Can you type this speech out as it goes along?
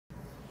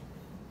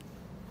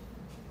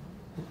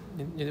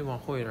你得往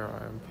后一点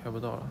拍不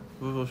到了。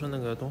我说那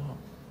个东浩，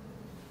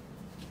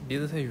离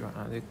得太远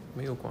了，得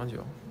没有广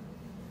角。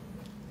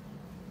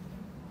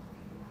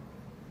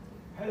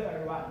Hello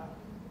everyone,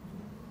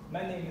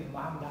 my name is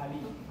Muhammad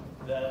Ali,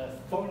 the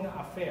Foreign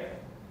Affairs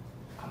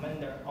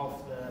Commander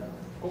of the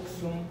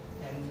Goksun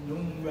and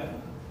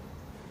Lumwon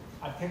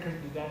Architecture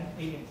Design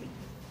Agency.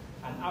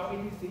 And our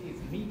agency is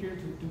major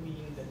to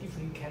doing the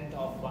different kind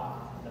of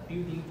the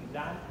building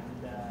design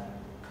and the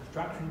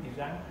construction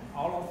design, and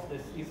all of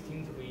these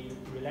things we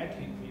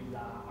related with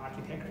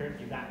architecture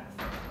design.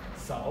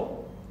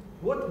 So,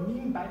 what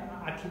mean by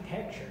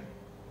architecture?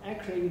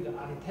 Actually, the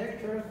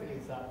architecture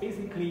is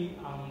basically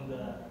on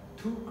the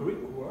two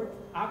Greek words,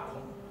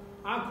 archon.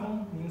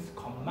 Archon means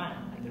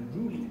command and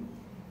ruling,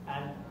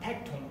 and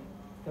tecton.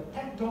 The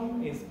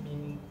tecton is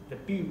mean the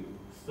build.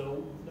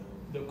 So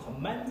the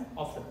command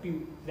of the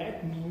build,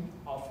 that means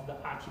of the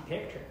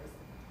architecture.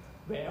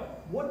 Well,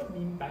 what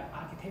mean by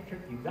architecture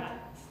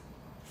designs?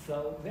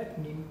 So that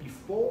means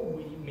before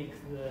we make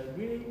the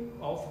really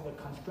of the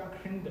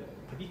construction, the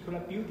particular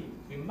building,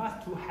 we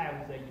must to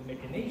have the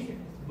imagination.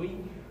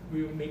 We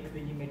will make the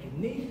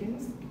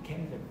imaginations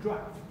become the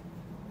draft.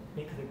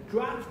 Make the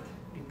draft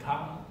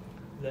become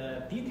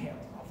the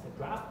details of the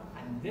draft,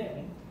 and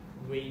then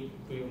we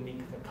will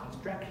make the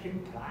construction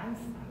plans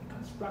and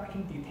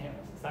construction details,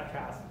 such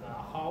as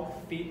how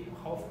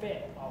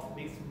fat of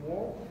this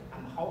wall,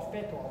 and how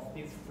fat of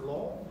this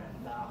floor,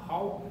 and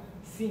how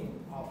thin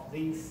of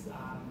this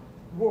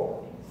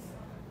wall is.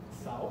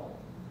 So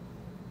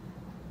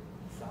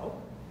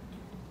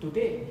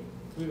today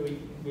we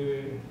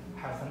will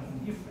have something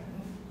different.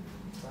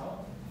 So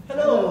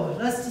hello,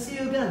 nice to see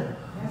you again.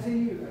 Nice to see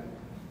you.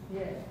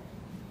 Yeah,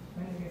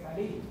 my name is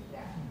Ali.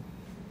 Yeah.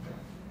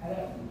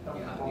 Hello,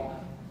 Dr. Paul.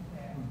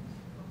 Yeah.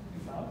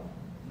 So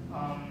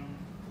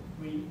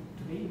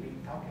today we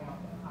talking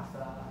as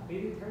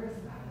visitors,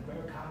 and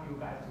welcome you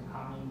guys to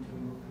come into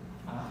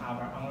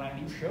our online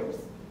live shows,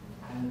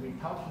 and we're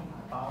talking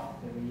about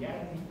the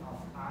reality of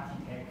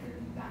architecture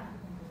design.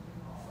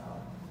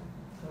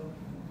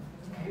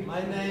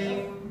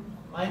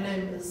 My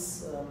name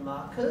is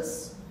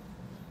Marcus,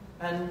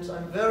 and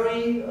I'm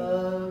very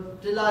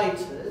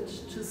delighted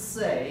to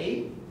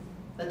say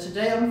that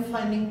today I'm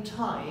finding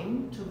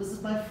time to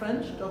visit my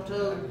friend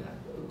Dr.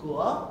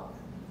 Guo,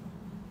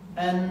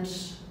 and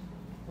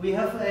we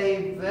have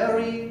a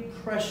very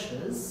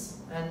precious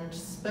and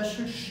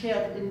special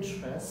shared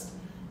interest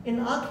in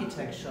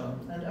architecture,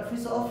 and every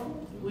so often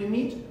we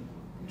meet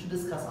to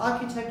discuss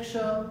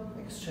architecture,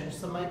 exchange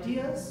some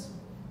ideas.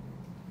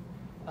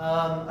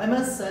 I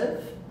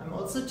myself, I'm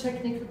also a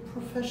technical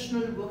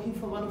professional working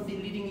for one of the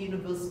leading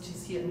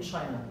universities here in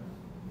China.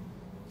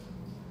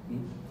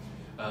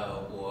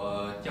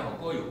 我叫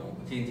郭勇，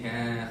今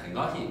天很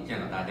高兴见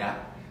到大家。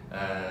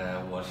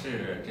我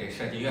是这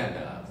设计院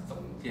的总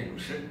建筑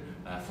师，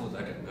负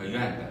责整个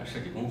院的设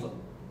计工作。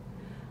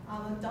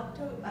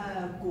Dr.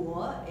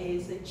 Guo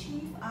is the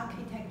chief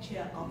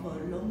architecture of a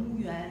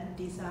Lumwon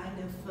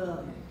design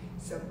firm.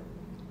 So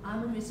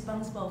I'm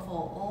responsible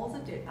for all the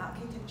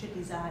architecture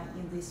design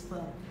in this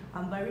firm.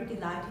 I'm very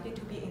delighted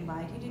to be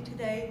invited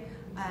today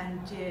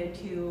and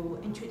to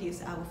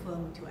introduce our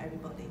firm to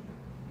everybody.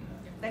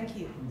 Thank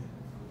you.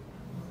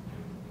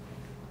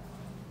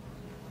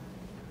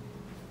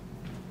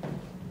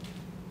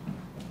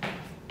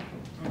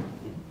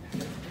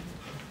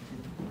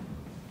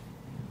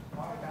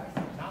 Alright guys,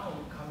 now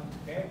we come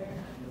together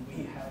and we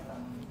have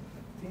some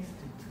things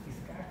to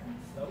discuss.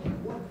 So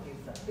what is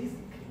the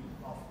basically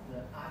of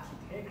the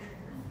architecture?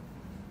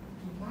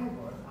 In my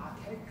word,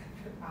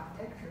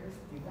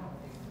 architecture's design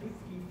is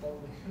basically for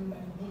the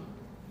human need.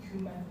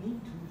 Human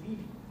need to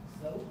live.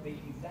 So they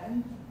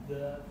design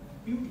the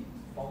building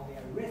for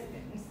their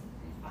residents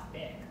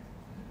aspect.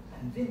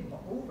 And then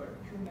moreover,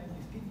 human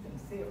need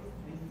themselves,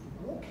 they need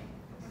walking.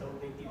 So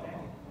they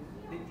design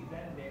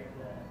their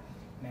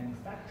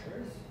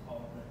manufacturers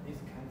of this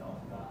kind of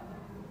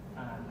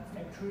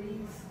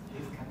factories,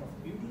 this kind of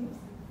buildings.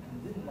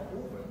 And then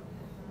moreover,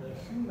 the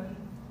human,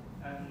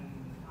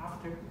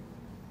 after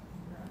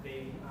they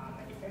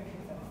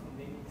manufacture something,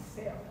 they need to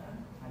sell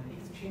them and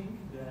exchange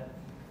the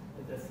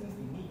things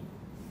they need.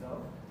 So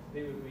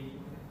they will be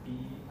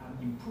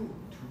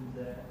improved to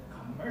the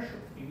commercial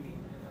building.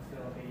 So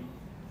they,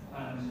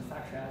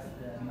 such as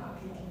the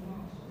marketing,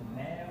 the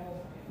mail,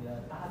 the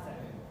data,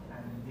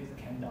 and this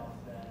kind of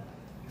the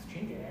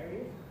exchange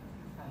area.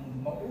 And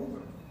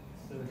moreover,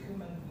 so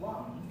humans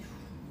want to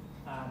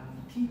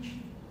teach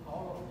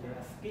all of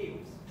their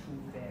skills to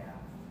their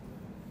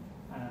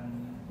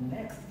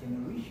next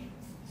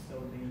generations. So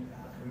they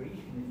are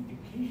creating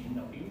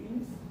educational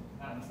buildings,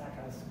 such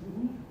as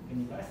school,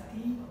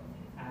 university,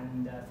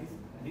 and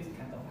this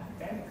kind of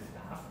academic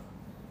stuff.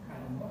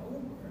 And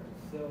moreover,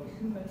 so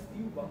humans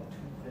still want to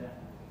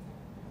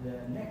the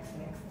next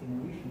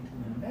generation to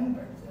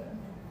remember them.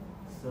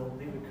 So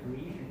they will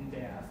create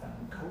some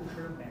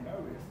cultural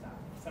memorial stuff,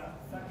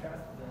 such as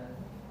the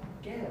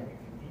gallery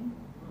building.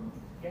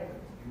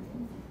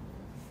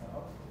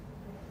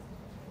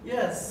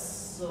 Yes,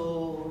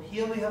 so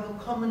here we have a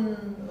common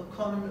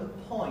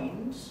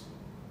point,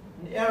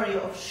 an area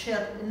of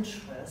shared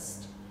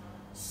interest.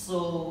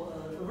 So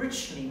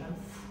originally I'm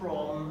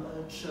from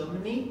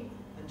Germany,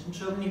 and in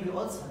Germany we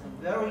also have a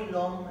very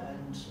long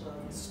and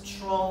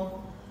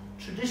strong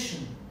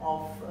tradition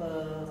of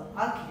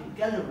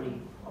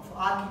gallery, of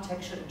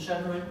architecture in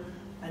general,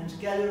 and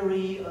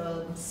gallery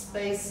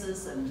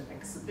spaces and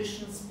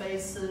exhibition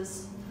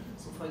spaces.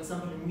 So for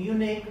example in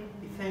Munich,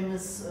 the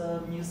famous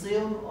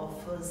Museum of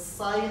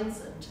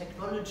Science and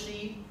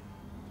Technology,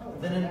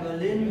 then in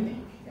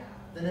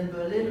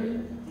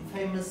Berlin, the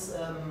famous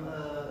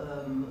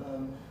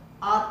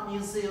art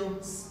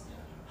museums,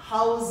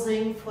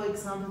 housing, for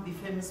example, the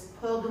famous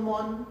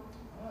Pergamon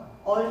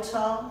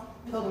altar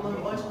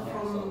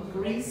from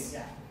Greece.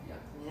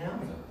 Yeah.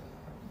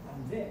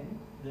 And then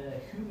the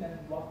human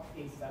what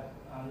is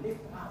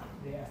lift up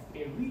their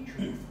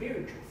spiritual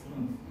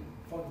things.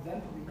 For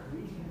example, the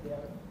creation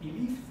their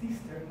belief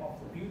system of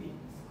the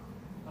buildings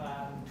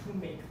to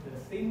make the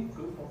same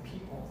group of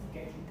people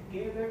getting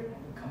together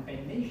and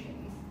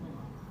combinations.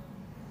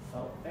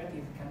 So that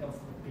is kind of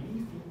the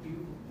belief in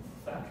buildings,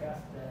 such as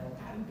the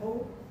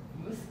temple,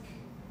 mosque,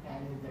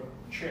 and the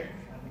church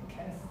and the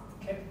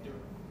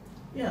cathedral.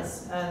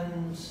 Yes,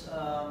 and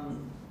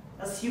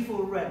as you've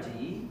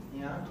already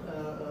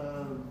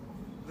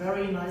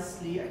very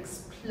nicely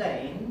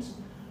explained,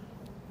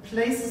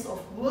 places of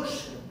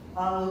worship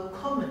are a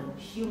common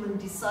human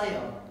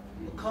desire,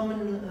 a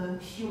common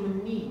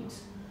human need.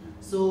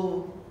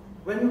 So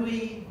when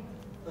we,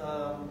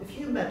 if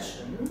you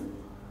imagine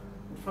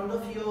in front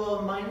of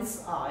your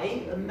mind's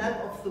eye a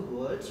map of the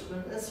world,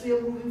 as we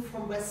are moving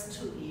from west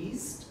to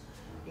east,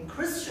 in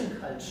Christian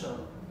culture,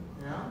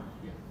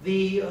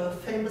 the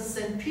famous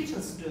St.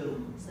 Peter's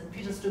Dome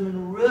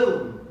in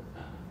Rome,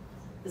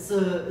 is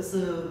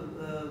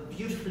a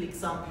beautiful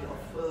example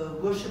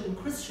of worship in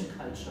Christian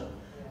culture.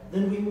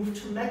 Then we move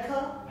to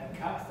Mecca,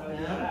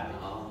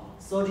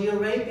 Saudi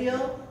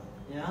Arabia,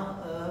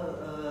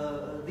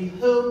 the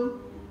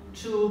home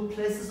to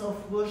places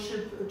of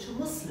worship to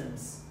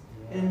Muslims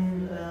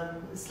in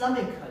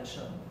Islamic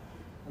culture.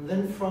 And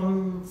then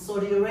from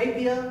Saudi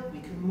Arabia we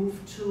can move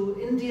to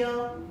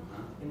India.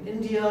 In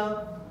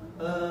India,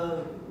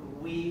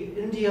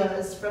 India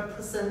is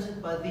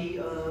represented by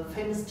the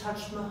famous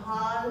Taj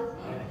Mahal,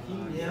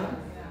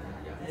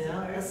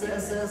 as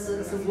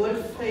a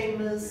world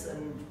famous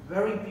and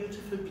very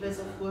beautiful place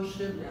of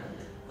worship.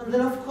 And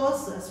then, of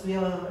course, as we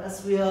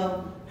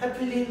are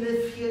happily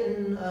live here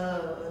in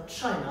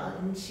China,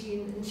 in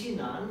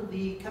Jinan,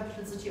 the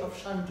capital city of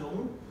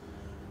Shandong,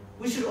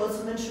 we should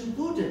also mention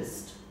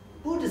Buddhist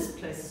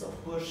places of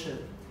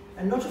worship.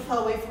 And not too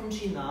far away from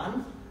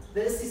Jinan,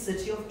 there is the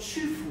city of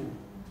Qufu,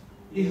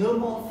 the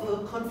home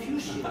of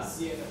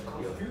Confucius. Yeah, the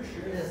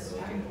Confucius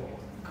temple,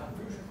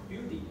 Confucius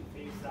building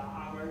is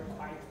our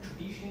quite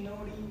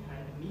traditionally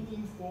and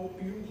meaningful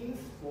buildings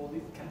for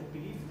this kind of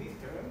belief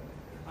system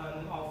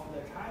of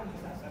the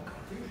Chinese as a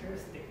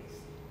Confucius state.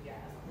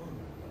 Yes.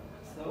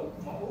 So,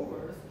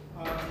 moreover,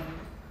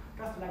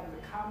 just like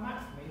the Karl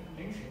Marx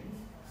mentioned,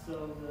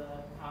 so the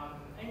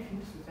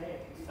ancient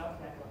society sounds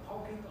like a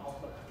pocket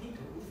of the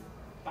potatoes,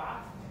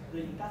 but the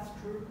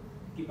industrial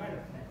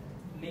development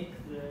makes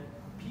the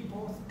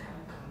people's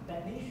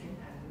combination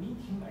and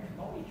meeting and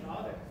know each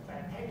other by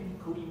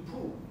technical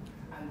improve,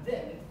 and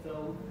then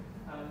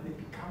they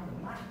become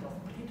the market of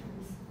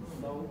potatoes.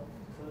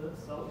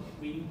 So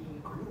we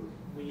can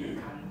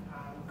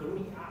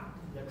growing up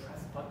the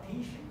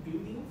transportation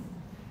buildings.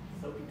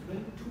 So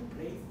between the two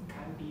places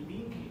can be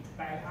linked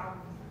by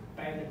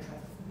the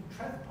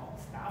transport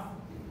stuff.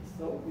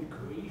 So we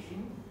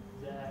creation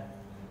the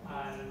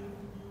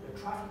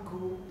traffic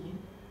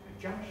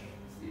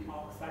junctions,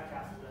 such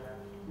as the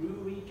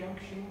railway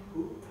junction,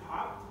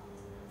 hub,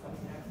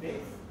 something like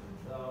this.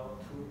 So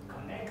to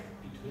connect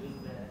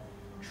between the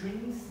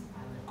trains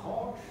and the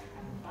coach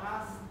and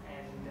bus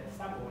and the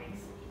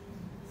subways.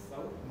 So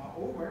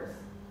moreover,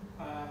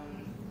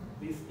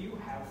 we still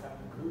have some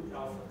group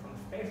of some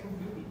special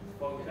buildings.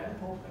 For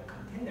example, the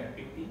container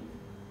building,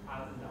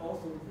 and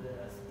also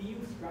the steel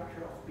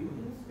structure of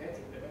buildings. That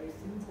is very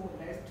simple,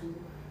 less to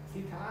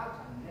sit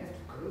up and less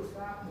to close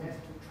up, less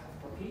to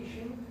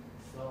transportation.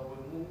 So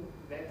we move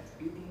that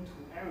building to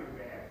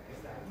everywhere.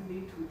 It's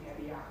easy to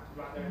carry out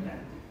rather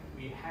than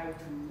we have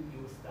to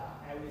use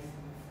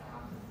everything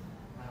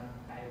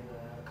by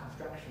the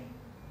construction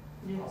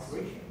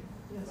operation.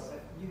 Yes. So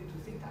that's easy to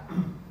sit up.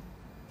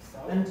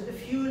 And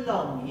if you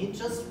allow me,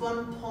 just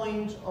one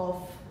point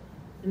of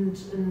an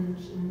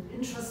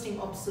interesting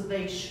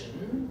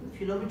observation, if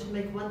you allow me to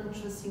make one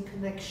interesting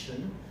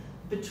connection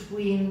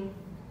between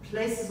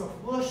places of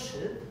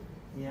worship,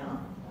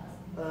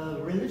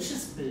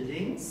 religious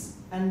buildings,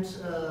 and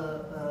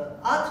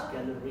art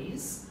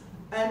galleries,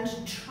 and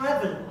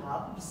travel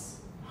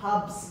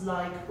hubs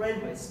like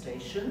railway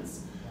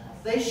stations.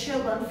 They share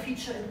one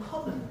feature in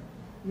common,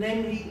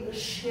 namely a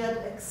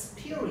shared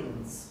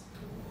experience.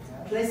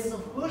 Places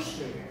of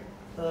worship,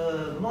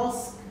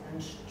 mosques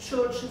and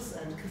churches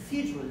and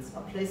cathedrals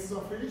are places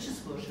of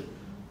religious worship,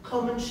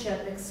 common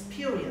shared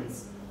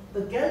experience.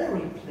 a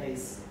gallery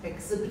place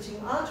exhibiting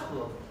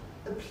artwork,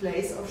 a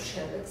place of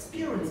shared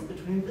experience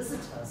between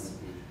visitors.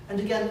 And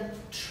again,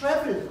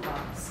 travel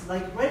hubs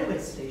like railway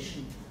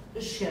station,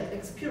 a shared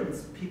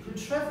experience, people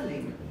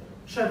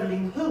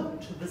traveling home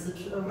to visit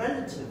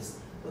relatives,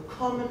 a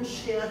common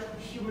shared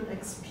human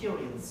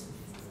experience.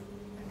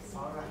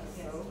 All right,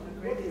 so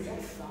what is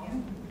that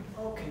sound?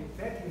 Okay,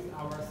 that is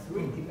our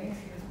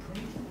three-dimensional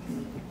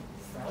printing.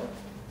 So,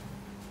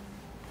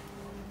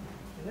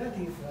 that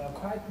is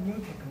quite new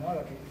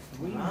technology.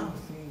 We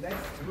using that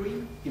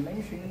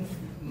three-dimensional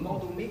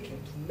model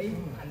making to make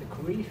and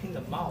creating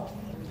the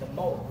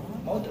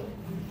model.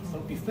 So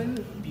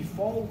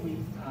before we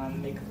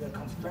make the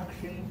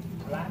construction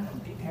plan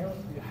and details,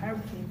 we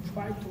have to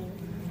try to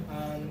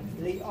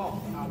lay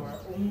out our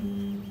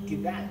own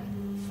design.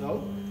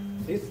 So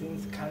these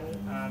things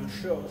can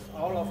show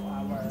all of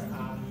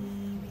our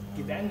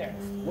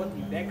designers what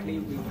exactly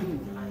we do,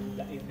 and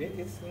if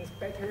this things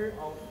better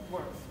or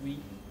worse,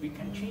 we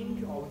can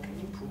change or we can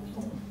improve.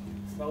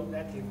 So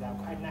that is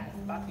quite nice.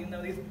 But you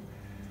know,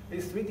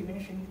 this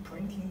three-dimensional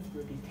printing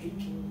will be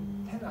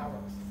taking 10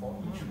 hours for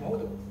each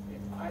model.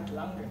 It's quite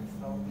longer.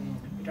 So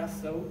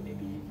just so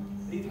maybe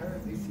later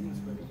these things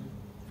will be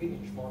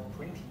finished for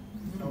printing.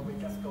 So we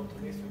just go to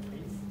this one,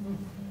 please.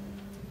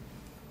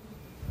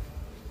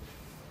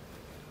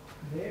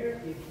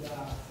 There is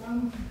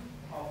some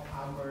of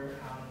our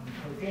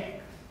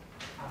project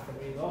as a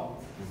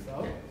result.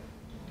 So,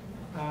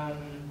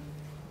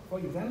 for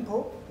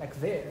example, like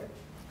there,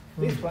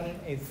 this one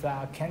is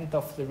kind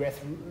of the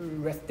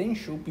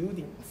residential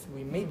buildings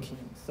we're making.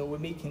 So we're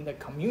making the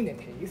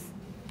communities.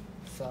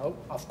 So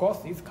of course,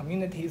 these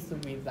communities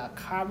with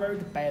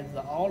covered by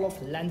all of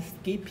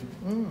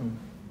landscaping.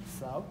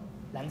 So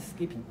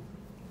landscaping,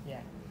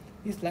 yeah.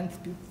 This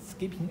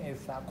landscaping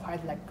is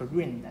quite like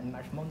green and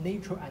much more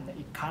nature and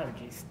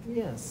ecologist.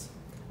 Yes,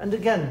 and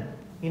again,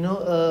 you know,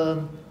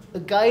 a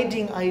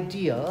guiding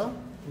idea.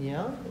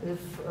 Yeah,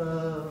 if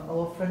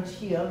our friend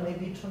here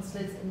maybe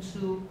translates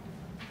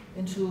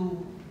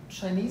into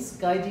Chinese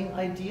guiding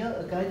idea,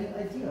 a guiding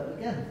idea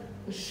again,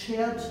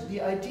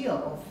 the idea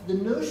of the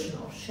notion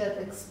of shared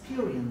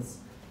experience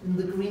in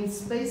the green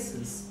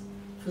spaces,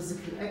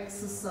 physical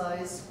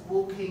exercise,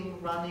 walking,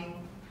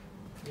 running.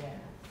 Yeah.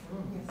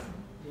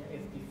 Yeah,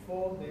 it's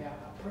before their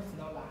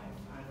personal life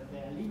and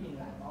their living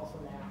life, also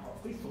their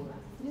official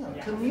life.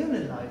 Yeah,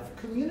 communal life,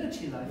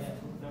 community life.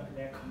 Yeah,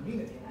 their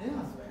community life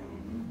as well.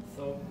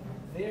 So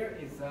there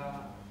is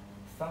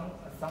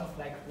sounds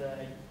like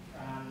the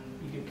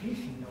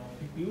educational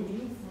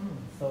buildings.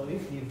 So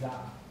this is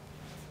a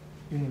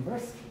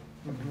university,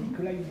 a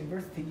particular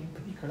university in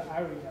particular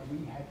area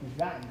we have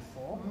designed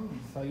for.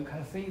 So you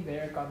can see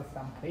there got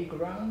some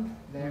playground,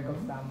 there got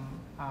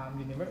some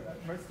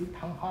university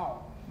town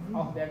hall.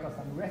 Also, there got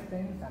some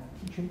residence and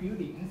teaching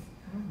buildings.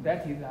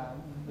 That is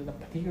the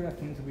particular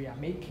things we are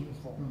making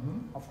for.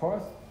 Of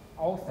course,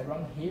 all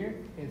around here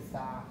is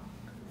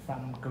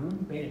some green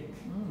belt.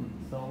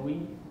 So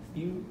we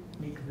still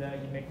make the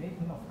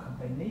imagination of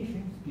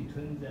combinations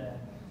between the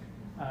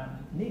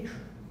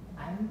nature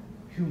and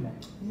human.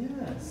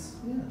 Yes.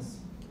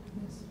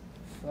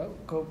 So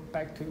go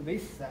back to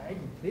this side.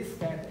 This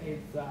side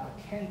is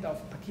kind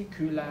of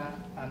particular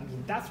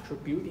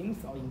industrial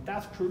buildings or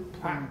industrial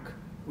park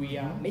we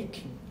are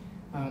making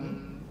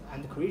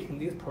and creating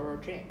this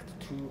project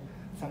to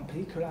some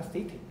particular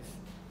cities.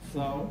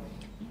 So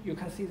you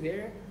can see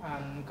there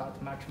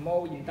got much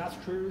more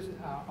industries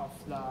of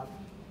the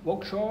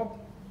workshop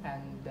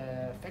and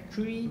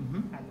factory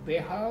and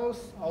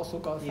warehouse. Also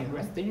got some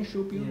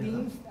residential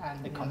buildings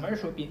and the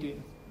commercial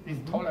buildings. This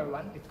taller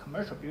one is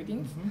commercial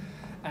buildings,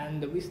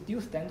 and we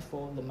still stand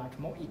for the much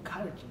more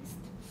ecologist.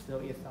 So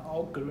it's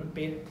all green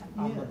belt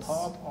on the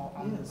top or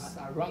on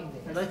around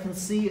there. And I can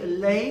see a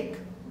lake,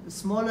 a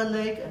smaller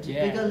lake and a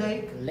bigger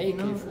lake. Lake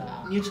you know, is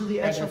near to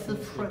the edge of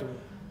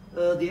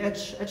the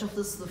edge of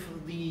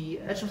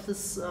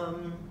this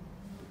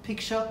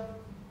picture.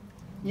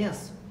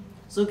 Yes.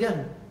 So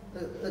again,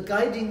 a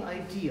guiding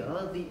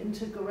idea, the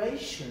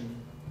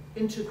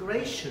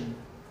integration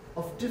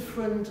of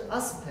different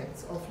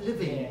aspects of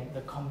living. Yeah,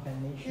 the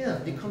combination. Yeah,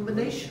 the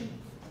combination.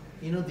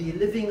 You know, the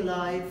living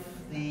life,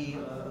 the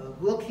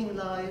working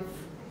life.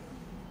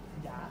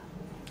 Yeah.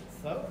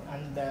 So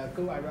and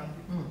go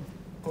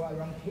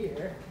around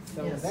here.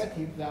 So that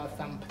is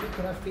some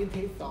particular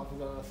cities of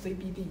the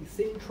CBD,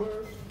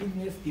 Central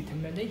Business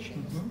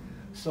Determinations.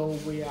 So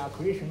we are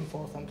creating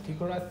for some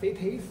particular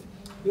cities.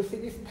 You see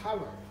this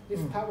tower.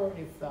 This tower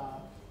is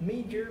a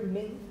major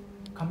main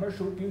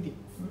commercial building.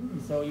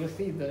 So you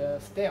see the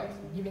stairs,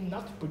 even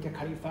not Burj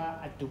Khalifa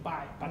at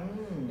Dubai, but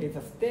it's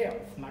a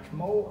stairs much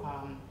more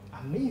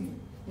amazing.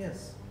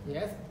 Yes.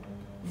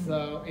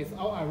 So it's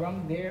all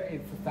around there.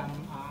 It's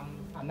some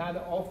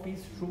another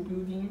office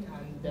building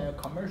and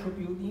commercial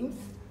buildings.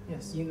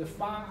 Yes. In the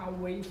far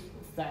away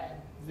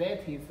side,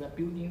 that is the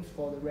buildings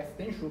for the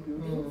residential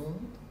buildings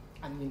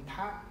and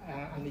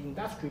the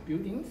industrial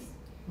buildings.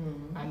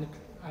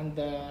 And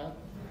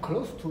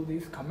close to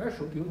these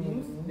commercial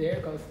buildings,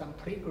 there goes some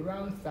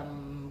playground,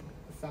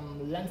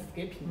 some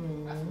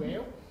landscaping as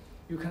well.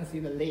 You can see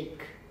the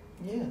lake.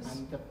 Yes.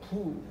 And the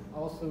pool,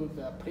 also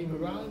the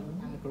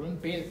playground and green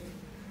belt.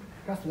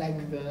 Just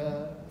like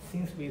the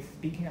things we're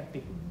speaking at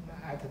the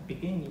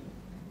beginning,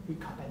 the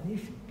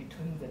combination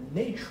between the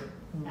nature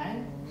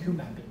and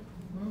human being.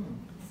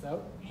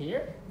 So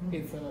here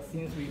is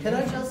things we. Can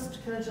I just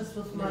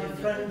with my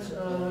friend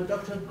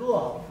Dr.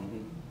 Guo,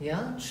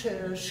 yeah,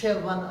 share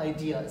one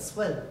idea as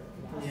well,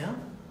 yeah.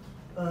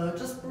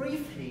 Just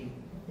briefly,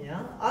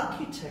 yeah,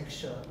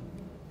 architecture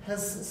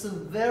is a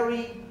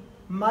very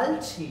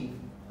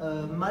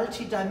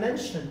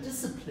multi-dimensional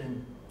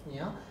discipline,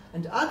 yeah,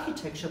 and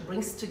architecture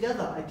brings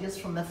together ideas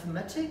from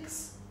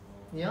mathematics,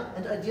 yeah,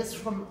 and ideas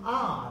from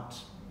art,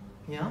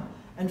 yeah,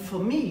 and for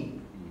me,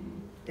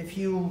 if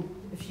you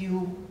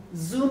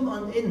zoom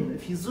in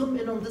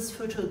on this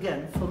photo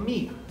again, for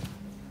me,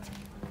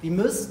 the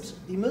most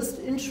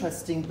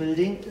interesting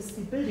building is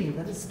the building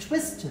that is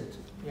twisted,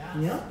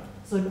 yeah.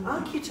 So in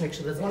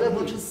architecture, that's what I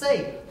want to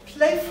say.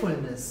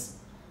 Playfulness,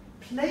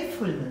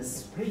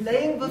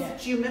 playing with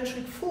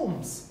geometric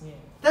forms. Yeah.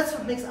 That's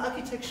what makes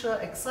architecture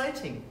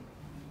exciting.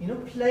 You know,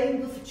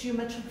 playing with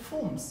geometric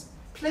forms,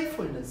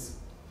 playfulness.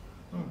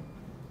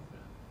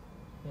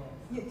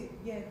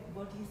 Yeah,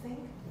 what do you think?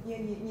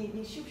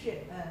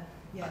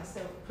 Yeah,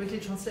 so Quickly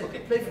translate. Okay.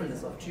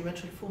 Playfulness of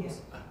geometric forms.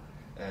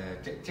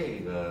 这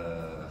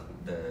个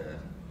的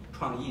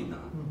创意呢，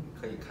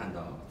可以看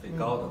到最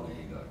高的那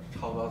个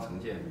超高层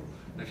建筑，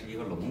那是一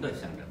个龙的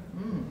象征。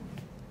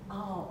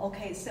Oh,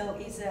 okay. So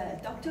it's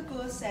Dr.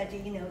 Guo said,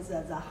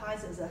 the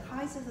height of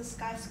the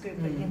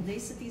skyscraper in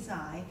this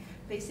design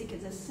basically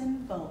is a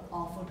symbol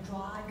of a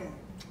dragon.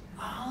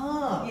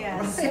 Ah, Yeah,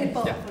 right.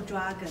 symbol of a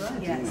dragon.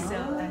 Right. Yeah. So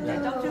and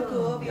Dr.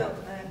 Guo will,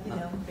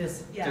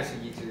 Yes. yeah. 这是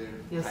一只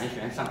盘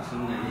旋上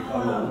升的一个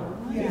龙。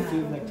 You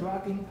feel the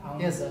dragon on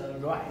Yes. the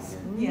rise.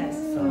 Yes.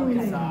 So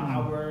it's Okay.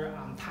 Our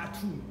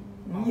tattoo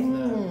of,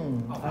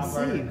 of I our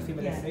see.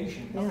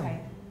 civilization. Okay.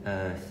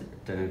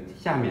 这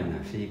下面呢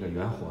是一个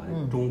圆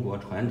环，中国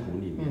传统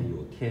里面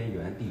有天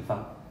圆地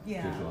方，就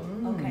Yeah. 说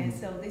Okay.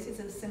 So this is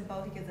a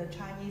symbolic of the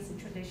Chinese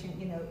tradition.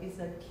 It's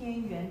a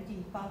天圆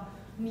地方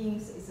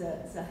means it's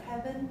a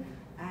heaven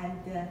and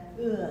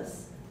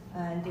earth.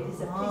 And it's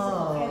a place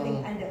of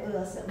heaven and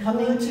earth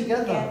Coming merging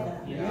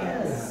together.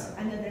 Yes.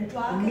 And then the A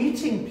dragon.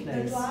 meeting The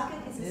place. dragon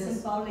is Yes.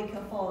 symbolic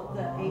for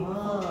the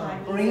for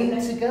Chinese. Bringing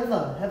And then-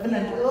 together heaven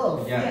and Yeah.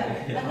 earth.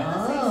 Yeah.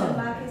 Another thing is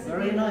Marcus,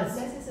 very nice.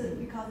 This is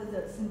because of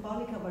the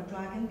symbolic of a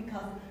dragon,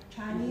 because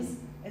Chinese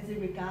is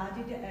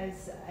regarded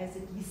as a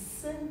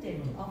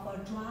descendant of a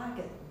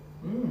dragon.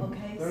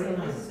 Okay, Very so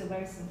nice. this is a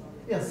very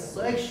symbolic. Yes,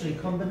 so actually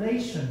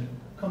combination,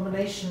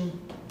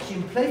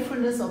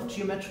 playfulness of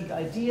geometric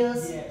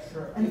ideas Yeah,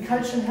 sure. and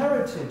cultural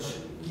heritage.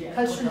 Yeah,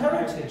 Cultural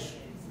heritage.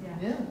 Yeah.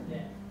 Yeah.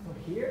 Yeah. So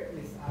here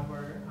is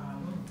our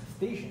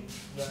station,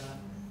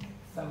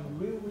 some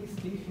railway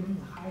station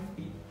high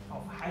speed.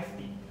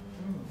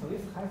 So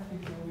this high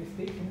speed railway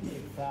station is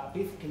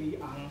basically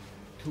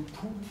to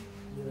put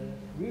the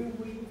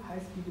high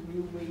speed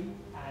railway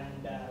and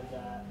the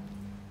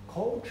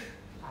coach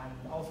and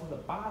also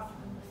the bus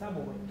and the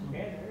subway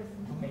together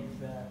to make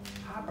the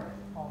harbor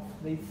of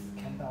this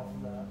kind of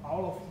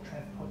all of the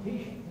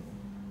transportation.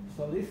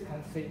 So this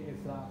can say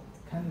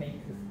can make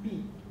the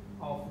speed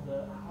of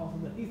the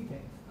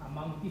distance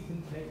among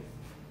different places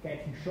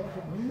getting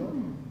shorter and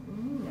shorter.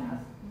 Yes.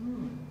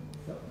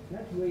 So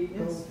that we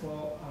go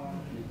for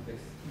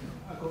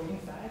go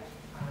inside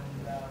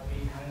and we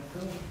can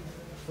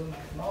so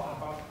much more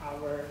about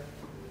our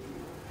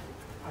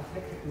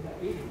architecture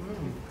design.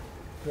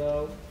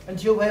 So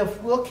And your way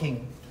of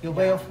working, your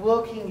the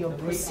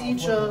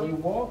procedure. way we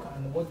walk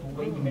and what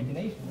we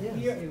imagination. Yes.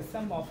 Here is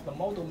some of the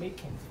model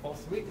makings for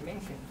 3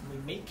 dimensions we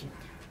make it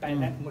by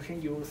that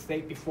machine you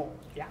say before.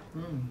 Yeah.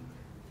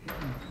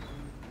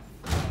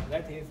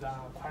 That is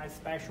quite a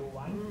special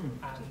one,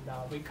 and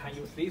we can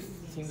use these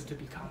things to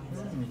become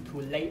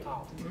to lay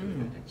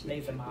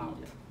them out.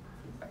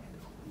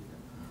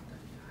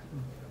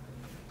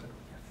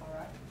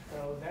 Alright,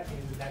 so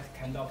that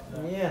kind of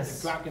the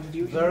dragon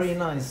buildings. Very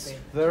nice,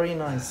 very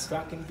nice.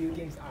 Dragon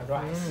buildings are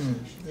rise.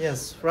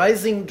 Yes,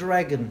 rising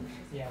dragon.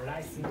 Yeah,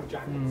 rising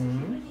dragons.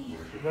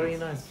 Very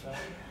nice.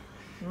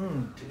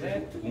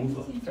 That, 紫红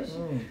色，这是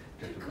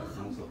紫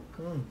红色，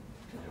这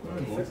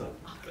是红色。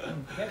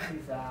 that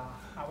is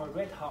our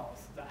red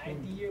house. The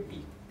idea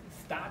being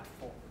start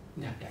for.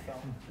 So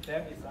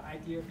that is the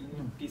idea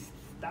being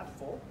start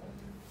for.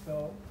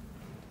 So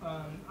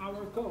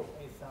our goal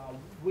is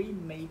we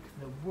make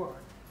the world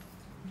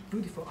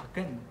beautiful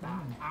again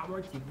by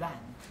our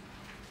design.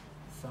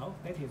 So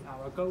that is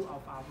our goal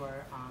of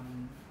our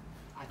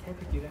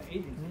architecture design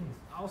agency.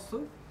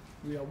 Also,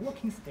 our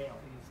working style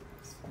is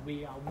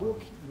we are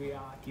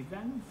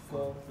designed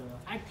for the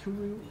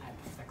actuarial and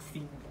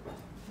succeed.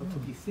 So to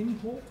be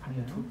simple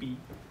and to be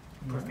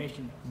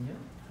professional.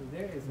 So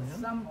there is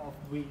some of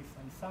ways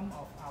and some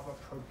of our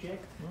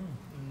project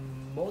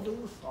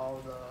models or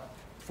the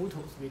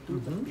photos we do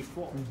them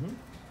before.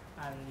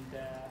 And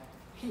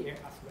here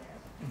as well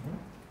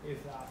is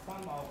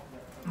some of the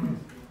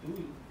projects we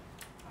do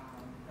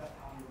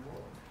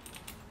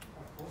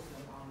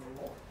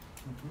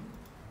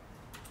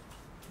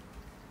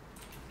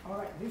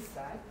this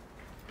side.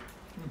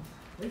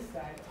 This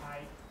side I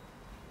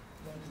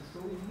want to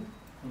show you.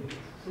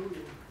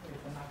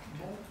 It's much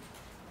more.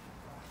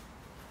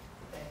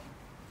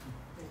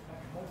 It's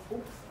much more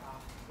focused on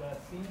the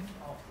things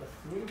of the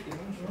 3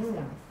 dimensions.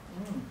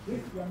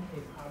 This one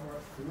is our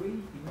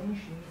 3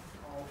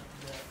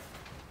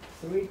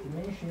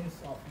 dimensions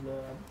of the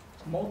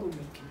model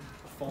making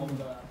for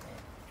the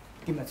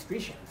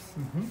demonstrations.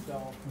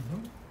 So.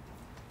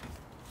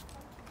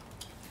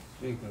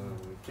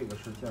 这个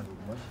是建筑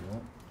模型，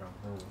然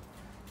后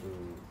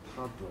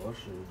它主要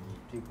是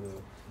以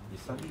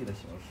3D 的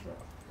形式，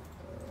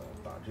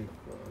把这个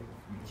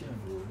与建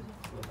筑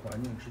和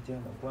环境之间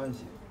的关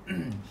系，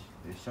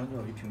相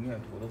较于平面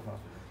图的话，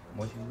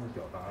模型的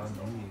表达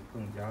能力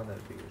更加的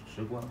这个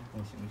直观、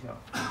更形象，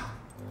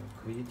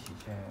可以体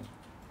现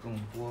更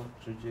多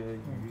直接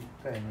与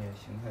概念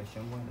形态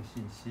相关的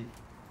信息。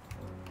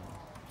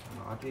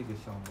拿这个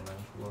项目来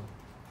说，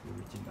就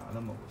是济南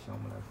的某个项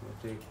目来说，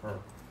这块儿。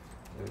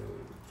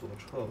左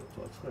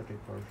侧这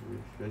块是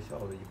学校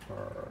的一块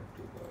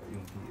这个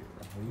用地，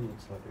然后右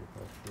侧这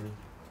块是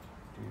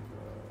这个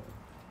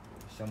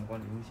项目管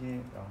理中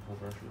心，然后后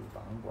边是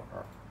档案馆，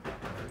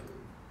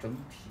整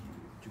体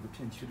这个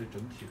片区的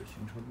整体的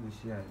行车路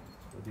线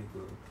和这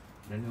个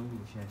人流路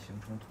线形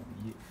成统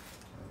一，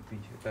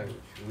并且带有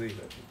区位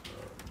的这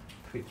个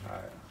退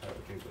台，还有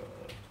这个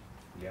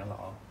连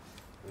廊，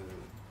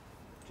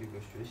这个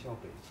学校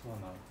北侧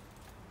呢。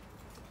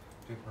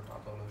这块打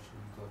造的是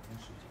一个中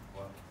式景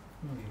观，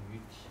并与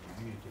体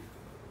育这个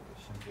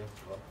相结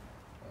合，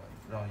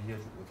让业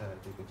主在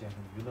这个健身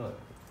娱乐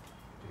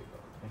这个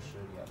同时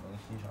也能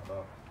欣赏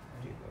到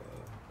这个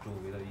周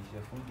围的一些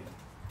风景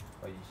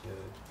和一些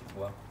景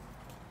观。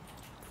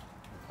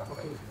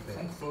Okay,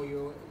 thanks for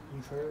your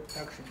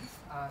introductions.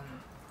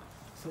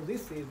 So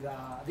this way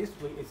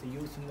is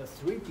using the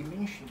 3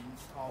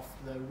 dimensions of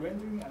the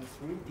rendering and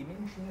 3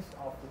 dimensions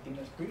of the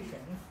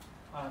demonstrations,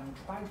 and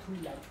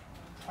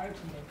try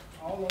to make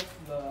all of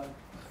the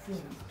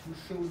things to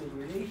show the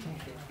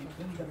relationship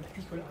between the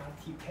particular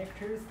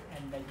architectures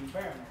and the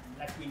environment,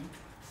 like we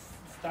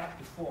started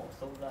before.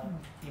 So the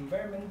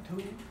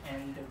environmental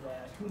and the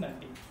human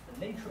beings, the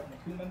nature and the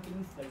human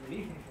beings, the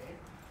relationship,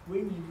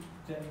 we need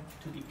them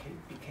to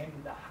become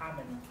the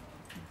harmony.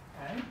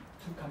 And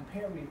to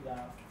compare with the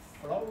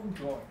flow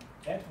drawing,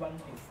 that one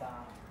is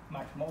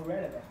much more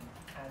relevant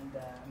and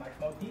much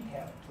more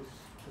detailed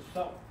to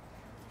solve.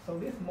 So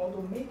this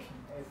model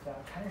making is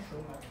can show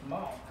much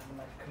more and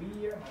much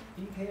clear, much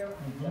detail,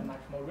 and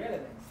much more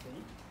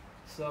relevancy.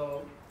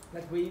 So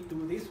let we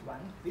do this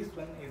one. This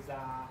one is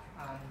a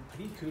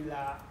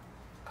particular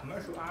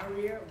commercial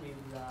area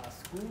with a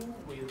school,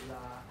 with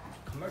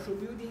commercial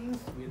buildings,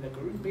 with the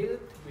green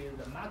belt, with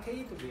the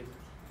market, with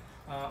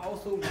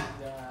also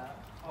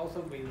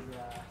with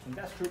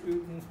industrial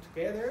buildings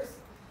together.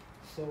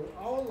 So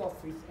all of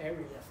these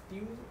areas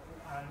still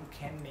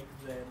can make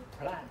the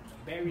plan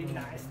very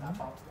nice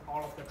about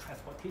all of the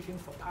transportation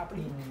for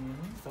public.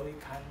 So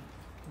it can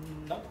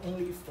not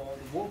only for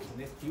the walking,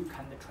 they still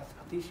can the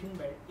transportation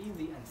very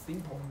easy and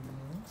simple.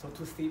 So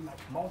to save much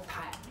more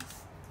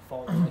times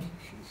for the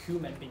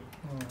human being.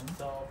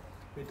 So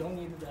we don't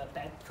need the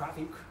bad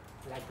traffic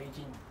like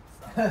Beijing.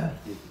 So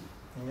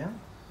yeah.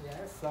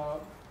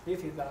 So this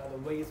is the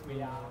ways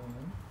we are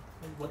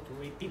what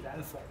we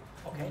design for.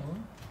 Okay.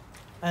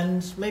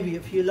 And maybe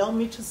if you allow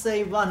me to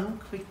say one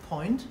quick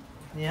point,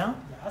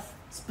 Yes.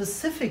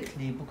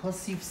 Specifically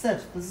because you've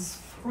said this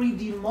is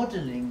 3D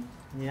modeling,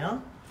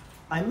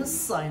 I'm a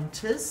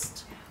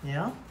scientist,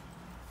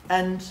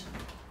 and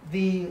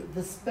the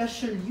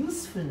special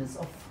usefulness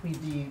of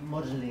 3D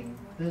modeling,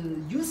 the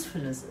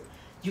usefulness,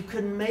 you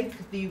can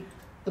make the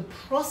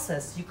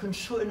process, you can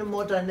show in a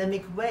more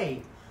dynamic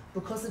way,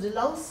 because it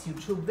allows you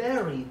to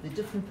vary the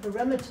different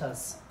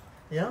parameters.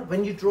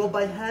 When you draw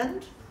by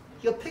hand,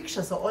 your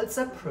pictures are all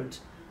separate.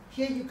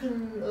 Here you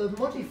can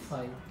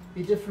modify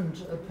the different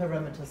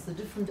parameters, the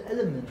different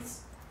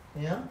elements,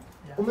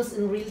 almost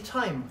in real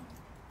time.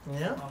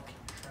 Okay,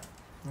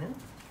 sure.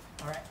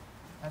 All right,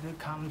 let me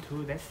come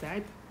to that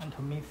side and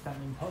to meet some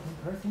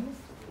important persons.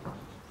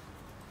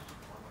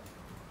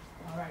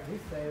 All right,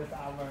 this is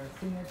our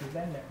senior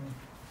designer.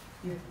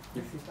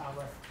 This is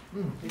our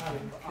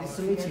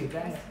senior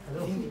designer.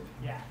 Hello.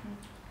 Yeah,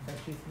 so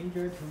she's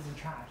eager to in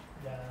charge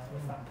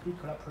some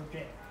particular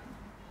project.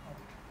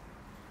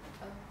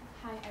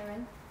 Hi,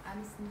 Aaron.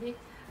 I'm Cindy,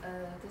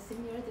 the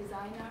senior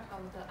designer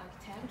of the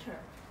architecture,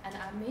 and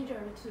I'm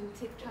major to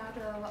take charge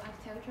of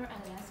architecture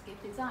and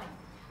landscape design.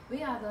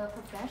 We are the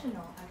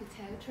professional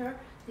architecture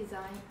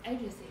design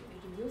agency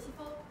with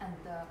useful and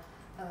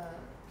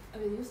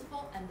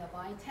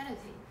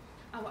vitality.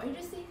 Our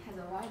agency has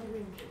a wide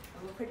range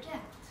of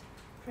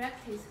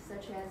practice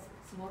such as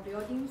small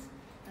buildings,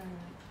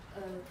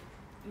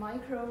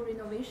 micro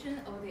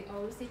renovation of the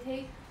old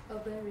city,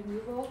 urban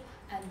renewal,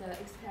 and the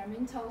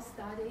experimental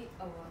study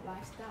of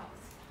lifestyles.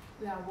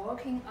 We are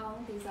working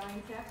on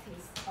design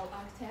practice of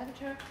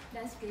architecture,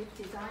 landscape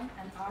design,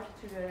 and art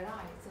to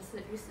realize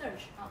the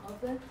research on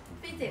urban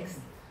physics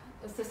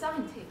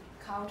society,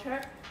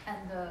 culture,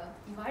 and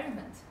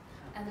environment,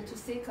 and to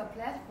seek a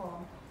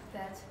platform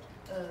that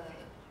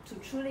to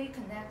truly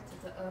connect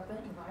the urban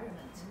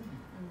environment.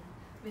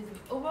 With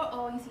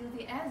overall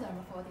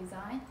enthusiasm for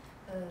design,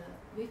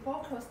 we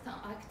focused on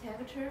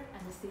architecture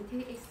and the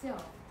city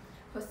itself,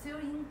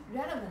 pursuing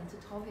relevant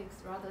topics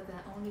rather than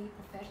only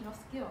professional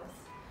skills.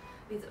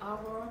 With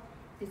our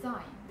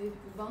design, we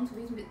want to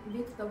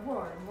make the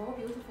world more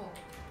beautiful,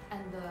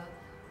 and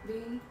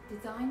we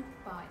design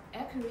by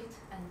accurate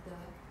and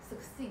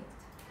succinct.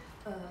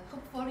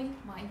 Hopefully,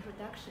 my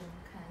introduction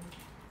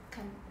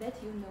can let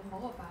you know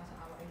more about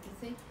our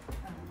agency.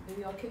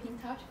 We will keep in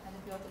touch and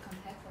we will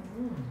contact them.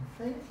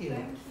 Thank you.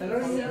 Thank you.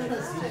 Very So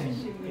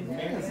interesting. much.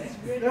 Yes.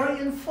 Very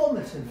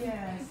informative.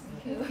 Yes.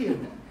 Thank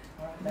you.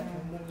 All right, then we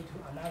move to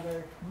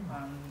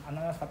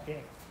another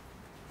subject.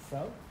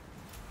 So,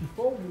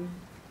 before we,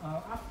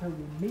 after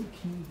we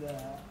making the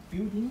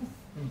buildings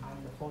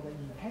and for the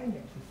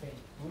independent to say,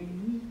 we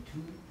need to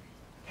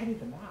carry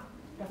them out,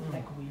 just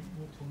like we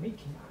need to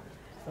making art.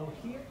 So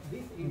here,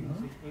 this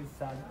agency is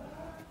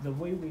the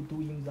way we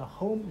doing the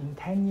home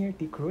interior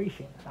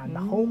decoration and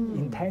home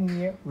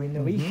interior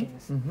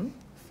renovations.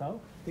 So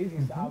this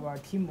is our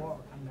teamwork,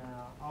 and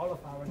all of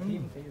our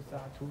teams is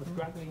to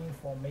struggling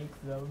for make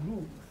the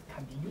rooms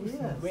can be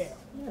used well.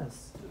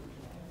 Yes.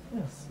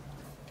 Yes.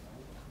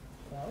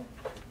 So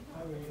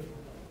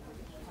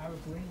I will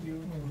bring you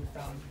to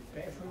some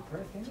special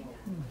person.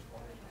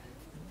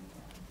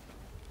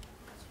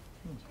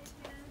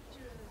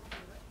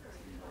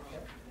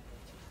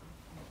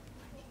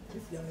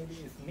 This young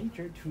lady is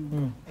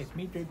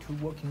major to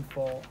working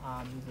for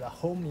the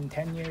home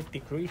interior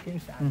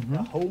decorations and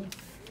the home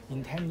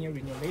interior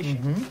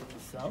renovation.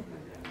 So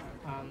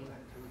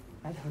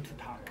let her to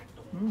talk.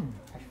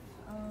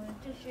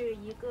 这是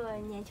一个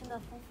年轻的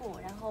夫妇，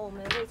然后我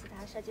们为此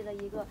他设计了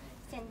一个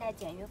现代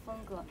简约风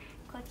格。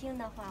客厅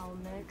的话，我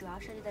们主要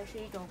设计的是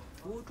一种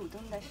无主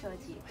灯的设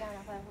计，这样的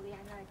话会更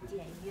加的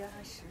简约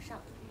和时尚。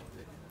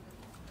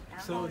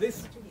 So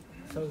this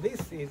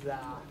is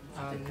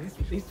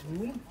this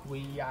room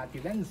we are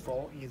designed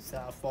for is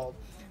for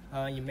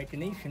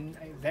imagination.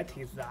 That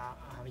is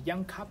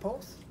young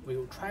couples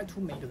will try to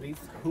make this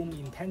home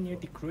interior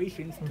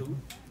decorations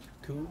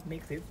to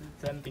make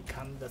them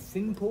become the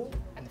simple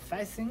and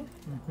fashion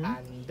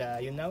and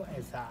you know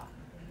it's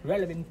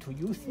relevant to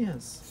use.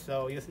 Yes.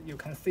 So you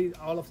can see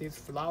all of these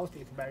flowers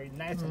is very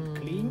nice and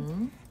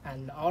clean,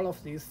 and all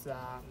of these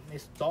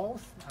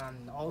doors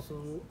and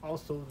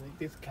also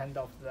this kind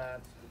of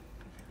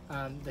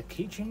the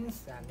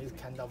kitchens and this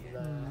kind of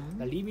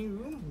the living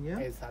room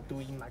is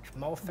doing much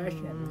more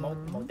fashion and more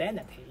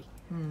modernity.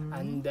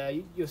 And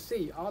you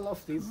see all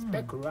of this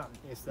background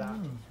is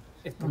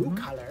blue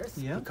colors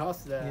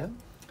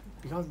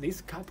because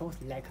these couples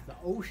like the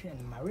ocean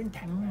and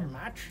maritime very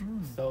much,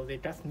 so they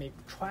just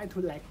try to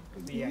like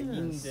they are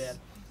in the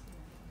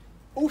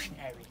ocean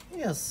area.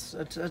 Yes,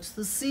 at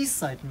the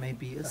seaside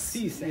maybe. The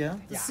seaside. Yeah,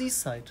 the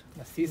seaside.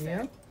 The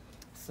seaside.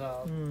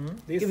 So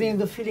this giving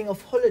the feeling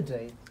of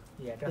holiday.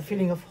 Yeah, The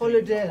feeling of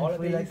holiday and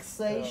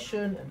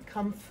relaxation and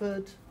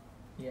comfort.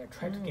 Yeah,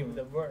 try to give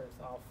the words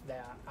of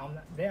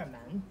their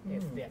man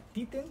is they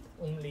didn't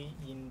only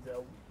in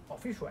the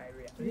official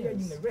area. They are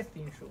in the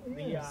residential.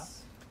 They are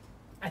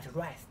at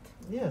rest.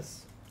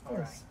 Yes. All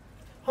right.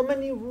 How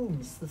many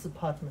rooms this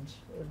apartment?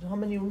 How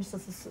many rooms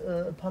does this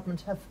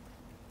apartment have?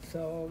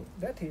 So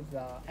that is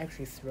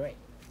actually 3.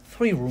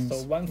 3 rooms.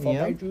 So one for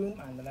bedroom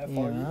and one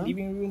for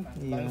living room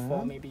and one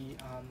for maybe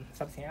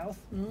something else.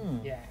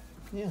 Yeah.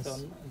 Yes. So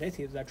this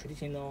is the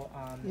traditional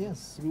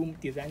room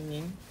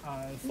designing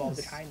for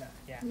the China.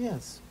 Yeah.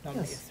 Yes.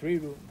 Normally it's 3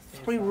 rooms.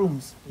 3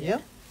 rooms. Yeah.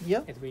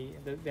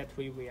 That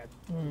we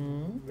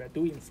are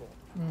doing for.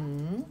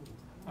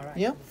 All right.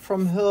 Yeah.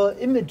 From her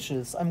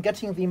images, I'm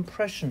getting the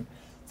impression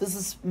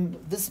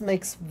this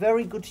makes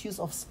very good use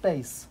of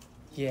space.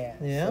 Yeah.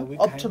 Yeah. So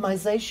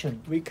Optimization.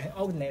 We can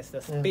organize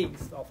the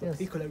space of the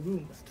particular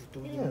rooms to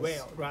do it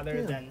well,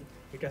 rather than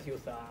we just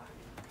use an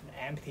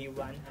empty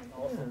one and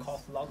also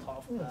cost a lot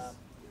of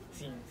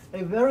things.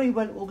 A very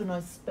well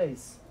organized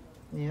space.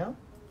 Yeah.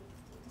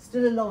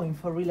 Still allowing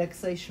for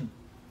relaxation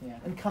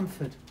and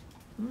comfort.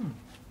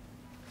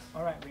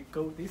 All right, we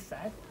go this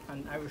side,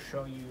 and I will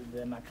show you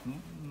the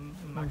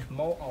much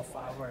more of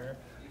our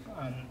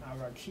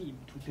team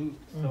to do.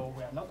 So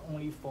we are not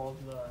only for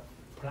the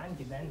plan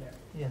designer.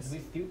 Yes. We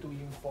still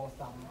doing for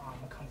some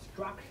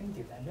construction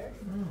designers.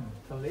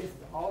 So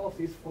all of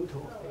these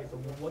photos is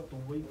what do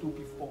we do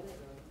before.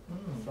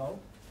 So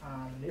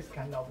this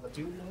kind of the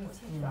buildings,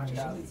 such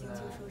as the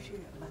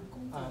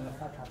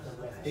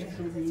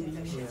residential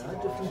buildings.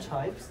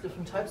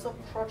 Different types of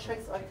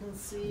projects I can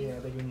see. Yeah,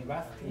 the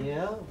university.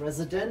 Yeah,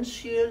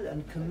 residential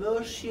and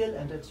commercial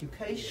and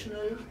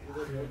educational.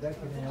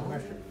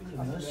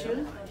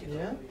 Commercial.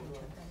 Yeah.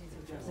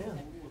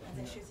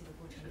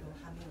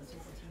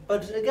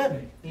 But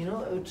again,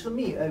 to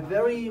me, a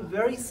very,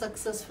 very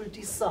successful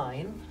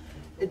design.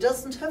 It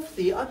doesn't have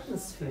the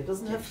atmosphere, it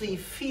doesn't have the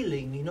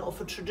feeling, of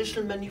a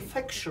traditional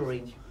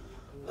manufacturing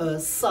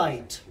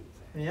site.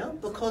 Yeah,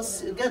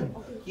 because again,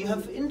 you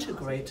have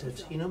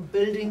integrated,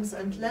 buildings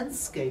and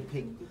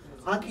landscaping,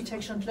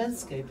 architecture and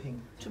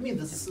landscaping. To me,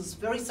 this is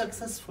very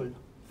successful,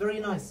 very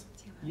nice.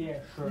 Yeah,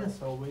 sure. Yes.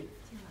 So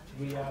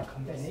we are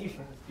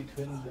combinations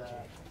between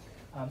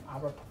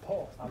our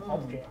proposed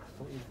objects.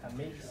 So it's a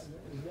mix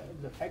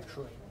the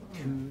factory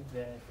to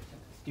the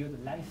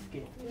student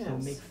landscape. Yes. So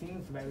make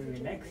things very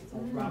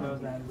relaxing rather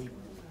than we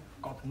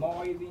got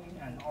noisy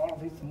and all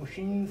of these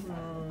machines.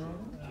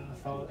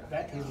 So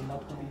that is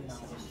not good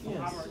enough. So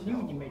Yes. our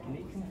new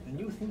imagination,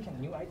 new thinking,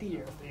 new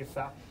ideas is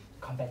a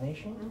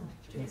combination,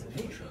 is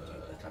nature,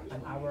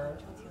 and our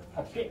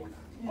object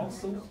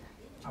also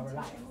our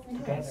life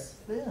together.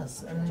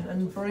 Yes,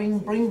 and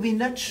bring the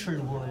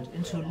natural world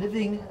into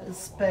living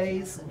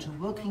space, into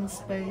working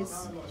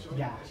space.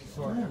 Yeah,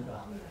 sure.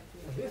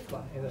 This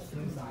one is the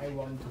things I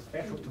want to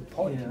special to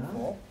point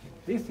for.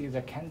 This is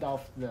a kind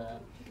of the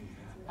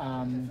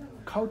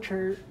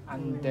culture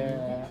and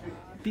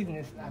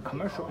business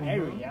commercial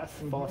areas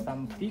for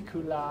some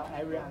particular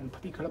area and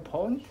particular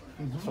point.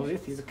 So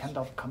this is a kind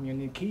of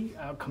community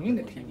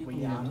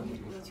we are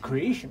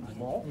creation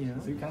for.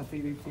 So you can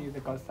see this is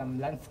got some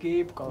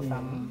landscape, got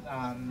some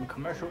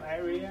commercial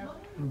area,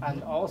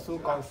 and also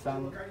got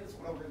some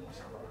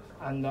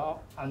and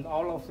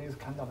all of these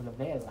kind of the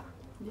villa.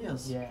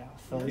 Yes. Yeah.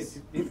 So this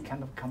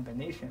kind of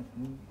combination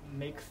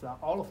makes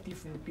all of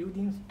different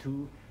buildings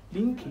to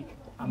link it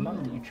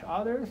among each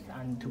others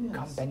and to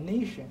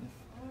combinations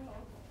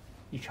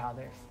each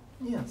others.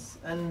 Yes,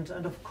 and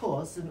of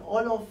course, in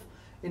all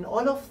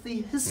of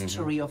the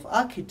history of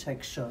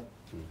architecture,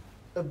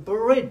 a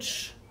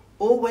bridge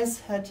always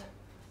has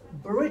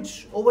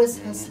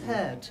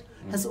had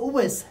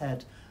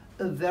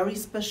a very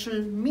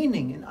special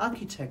meaning in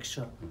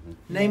architecture,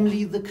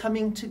 namely the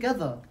coming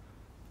together,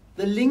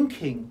 the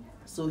linking.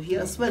 So here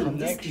as well in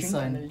this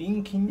design. And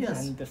linking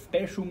and the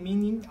special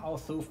meaning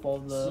also for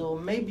the. So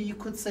maybe you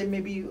could say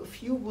maybe a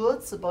few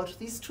words about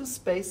these two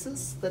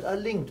spaces that are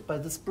linked by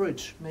this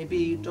bridge.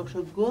 Maybe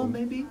Dr. Guo,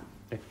 maybe.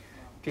 对，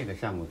这个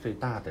项目最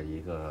大的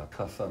一个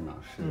特色呢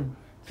是，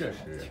这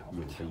是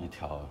有着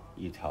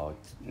一条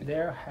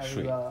There have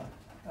水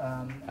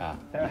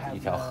there have 一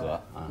条河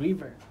啊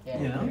river.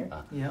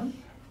 啊 Yeah.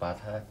 把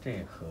它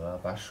这河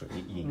把水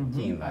引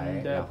进来，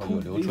 And 然后又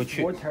put 流出 this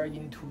去。 water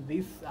into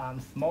this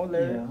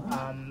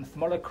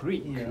smaller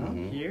creek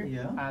here,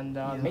 and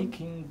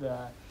making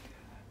the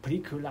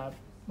particular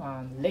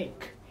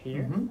lake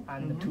here,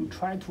 and to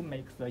try to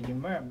make the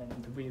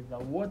environment with the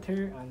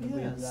water and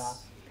with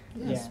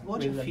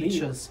water with the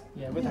features.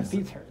 water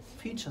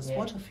Features, Yeah.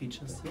 water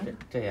features. Yeah.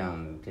 这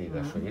样这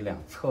个水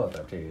两侧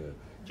的这个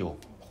就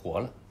活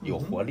了，有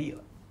活力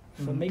了。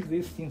 So make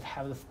these things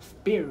have the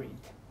spirit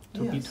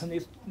to Yes.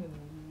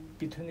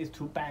 between these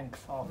two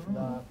banks of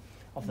the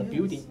Yes.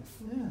 buildings.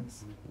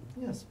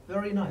 Yes,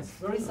 very nice,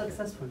 very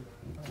successful.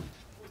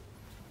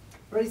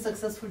 Very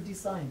successful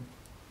design.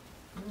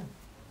 Yeah.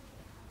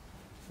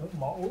 So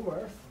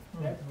moreover,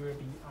 that will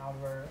be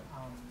our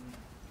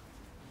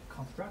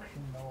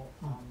constructional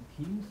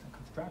teams and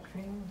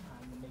construction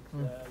and make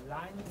the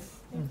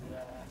lines,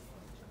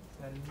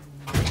 the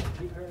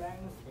paper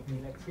lines, the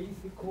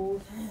electrical,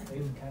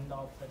 this kind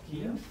of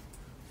teams.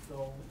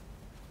 So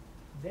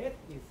that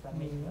is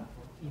make the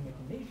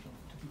imagination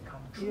to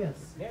become true. Yes,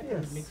 That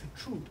yes. makes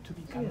truth to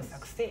become Yes.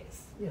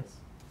 success. Yes.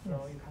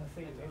 So you can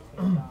say this is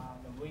the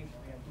ways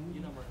we are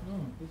doing.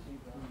 This is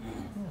the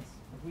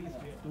ways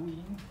we are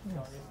doing.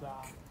 So it's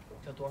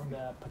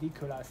the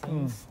particular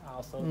things,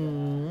 also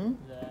the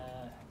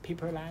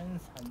paper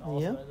lines and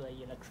also the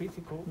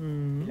electrical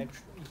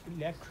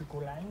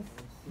lines.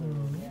 So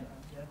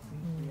that's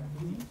things we are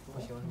doing.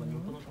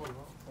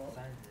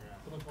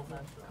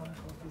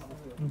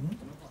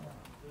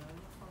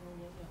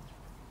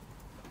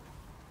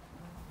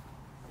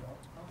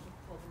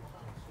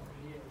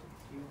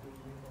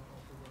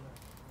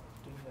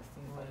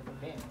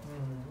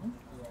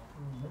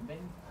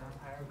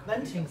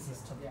 Venting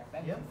system. Yeah,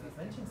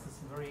 venting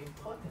system very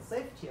important.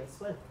 Safety as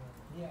well.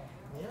 Yeah.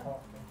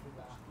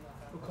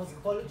 Because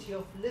quality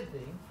of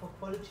living,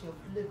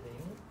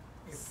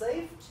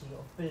 safety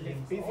of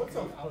buildings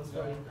also of course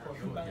very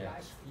important. Human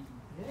life.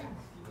 Yeah.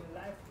 Human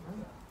life.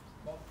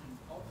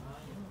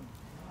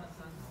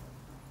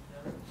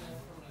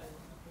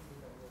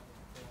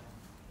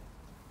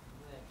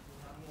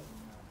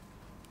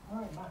 All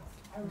right, Max.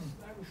 I will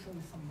show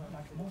you some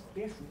much more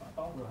special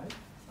about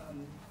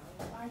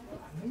I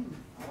made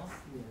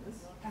this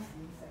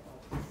inside of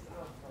this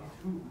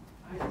room.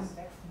 I think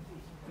that's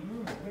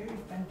very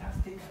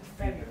fantastic and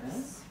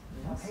fabulous.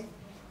 Okay.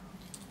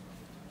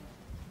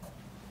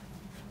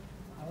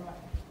 All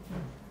right.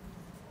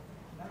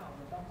 Now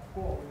the Dr.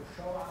 Guo will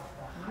show us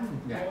the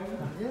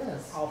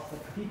high of the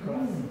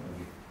particulars.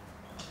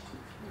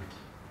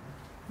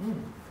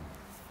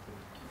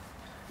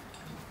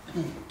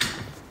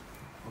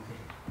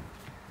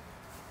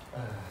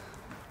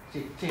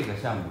这个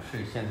项目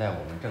是现在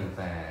我们正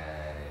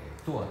在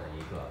做的一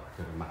个，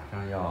就是马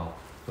上要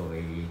作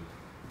为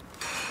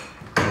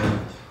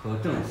和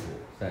政府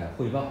在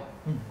汇报。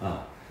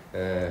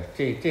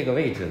这个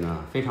位置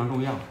呢非常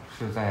重要，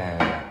是在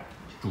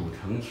主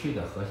城区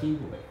的核心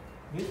部位。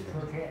This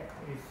project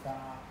is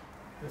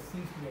the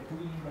things we are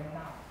doing right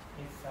now.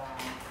 It's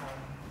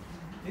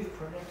this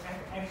project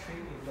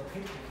actually is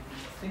located in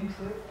the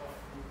center of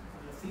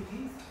the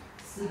cities.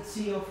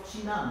 City of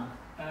Jinan.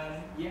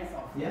 Yes,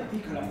 of Yeah.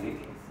 particular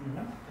cities.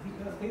 Mhm.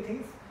 Particular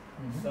cities.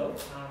 Mhm. So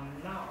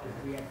now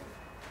we have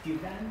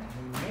designed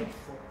and made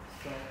for.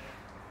 So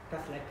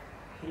just like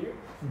here,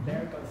 Mhm.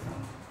 there got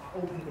some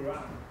open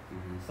ground.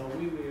 So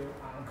we will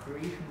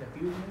create the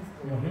buildings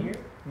over Mhm. here.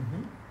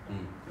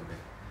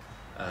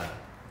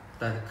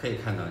 大家可以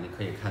看到，你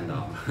可以看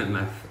到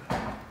蛮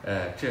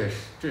这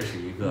是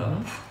一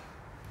个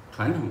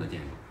传统的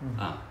建筑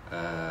啊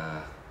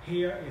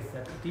Here is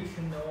a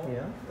traditional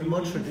Yeah, a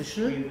more building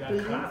traditional with a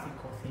building.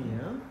 classical theme.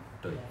 Yeah.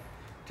 对，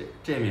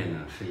这面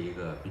呢是一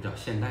个比较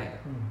现代的，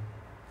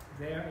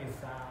 There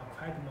is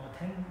quite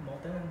modernity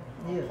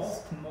or Yes.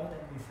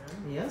 postmodernism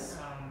Yes.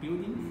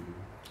 Buildings.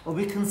 Or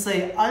we can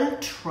say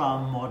ultra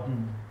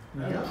modern.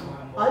 Yeah.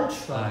 Ultra-modern.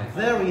 Ultra,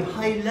 very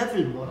high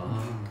level modern.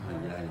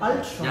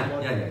 Ultra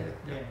modern.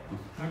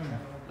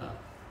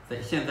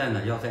 Yeah. 现在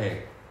呢要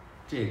在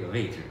这个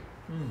位置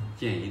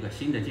建一个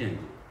新的建筑，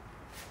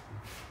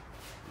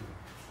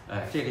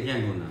这个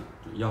建筑呢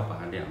要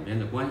把两边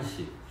的关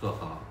系做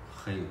好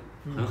很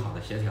好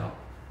的协调，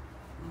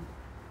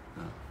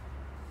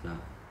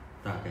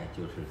大概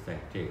就是在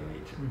这个位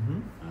置。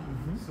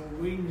So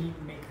we need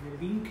to make the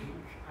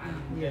linkage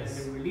and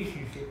Yes. the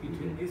relationship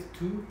between these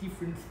two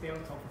different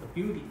styles of the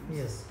buildings.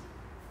 Yes.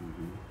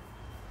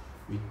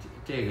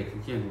 这个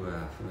建筑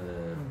啊，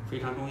非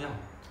常重要，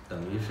等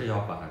于是要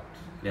把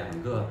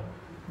两个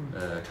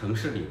城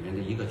市里面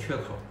的一个缺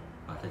口，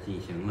把它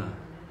进行了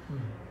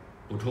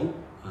补充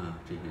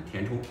进行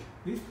填充。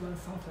 This one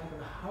sounds like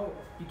the house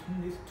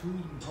between these two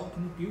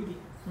important buildings.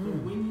 So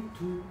we need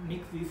to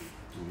make this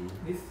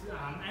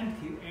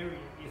empty area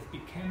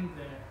became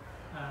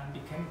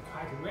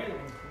quite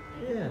relevant.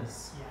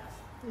 Yes. Yes.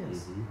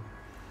 Yes.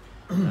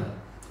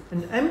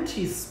 An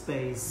empty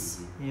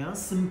space, yeah,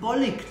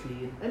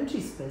 symbolically, an empty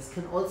space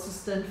can also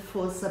stand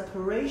for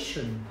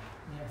separation.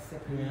 Yes,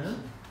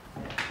 separation.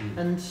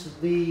 And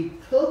the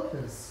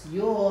purpose,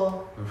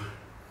 your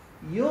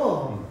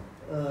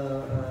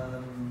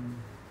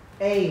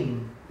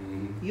aim,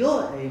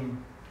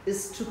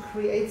 is to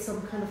create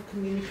some kind of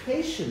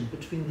communication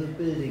between the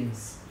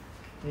buildings,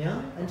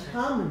 yeah, and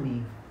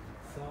harmony.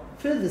 So,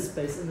 Fill the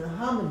space in a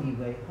harmony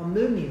way,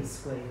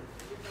 harmonious way.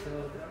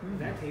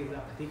 that is a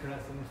particular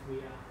thing we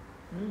are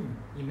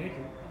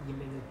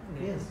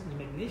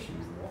imagination.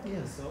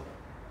 Yes. So,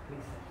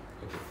 please.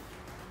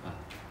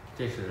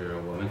 这是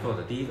我们做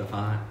的第一个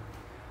方案，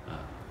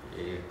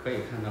也可以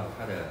看到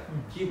它的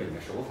基本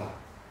的手法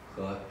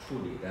和处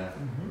理的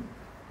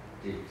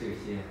这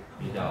些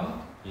比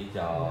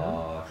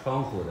较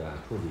窗户的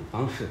处理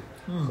方式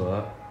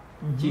和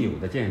既有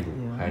的建筑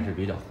还是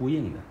比较呼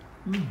应的。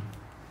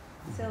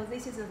So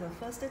this is the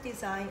first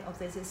design of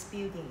this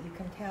building. You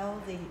can tell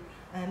they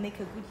make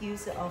a good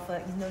use of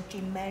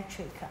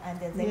geometric and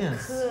then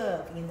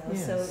curve.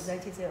 So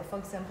that is for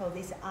example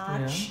this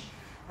arch.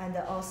 And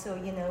also,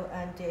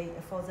 and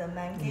for the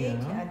main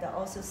gate, and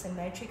also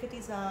symmetric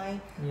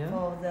design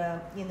for the,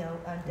 and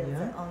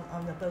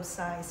on the both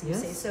sides. You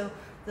see, so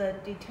the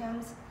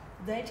terms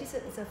that is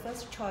the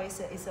first choice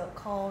is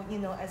called,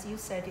 as you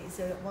said, is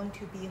want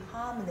to be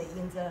harmony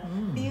in the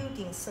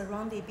buildings,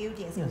 surrounding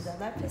buildings, in the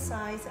left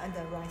side and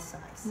the right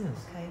side.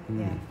 Okay,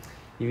 yeah.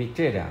 因为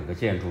这两个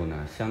建筑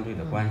呢，相对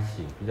的关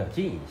系比较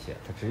近一些，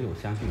它只有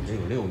相距只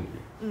有6米。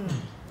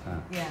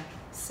Yeah.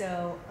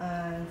 So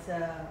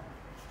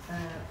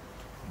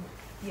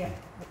yeah.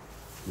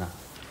 No.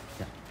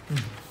 Yeah.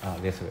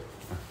 This way.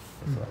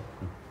 This way.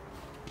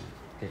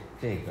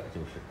 这个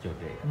就这个。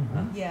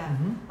Yeah.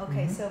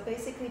 Okay. So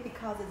basically,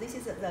 because this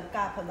is the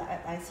gap,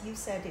 as you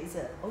said, is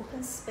an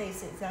open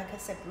space. It's like a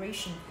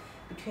separation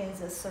between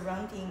the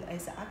surrounding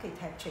as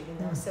architecture.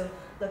 So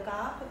the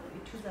gap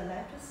to the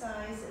left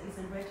side is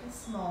really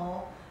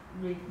small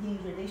in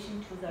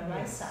relation to the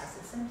right side.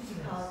 Simply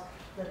because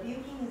the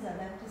building is the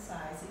left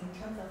side in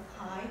terms of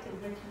height,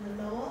 relatively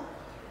lower.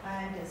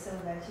 And so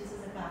that is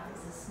the gap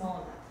is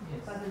smaller,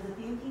 but the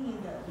building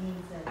in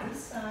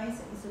this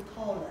size is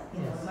taller,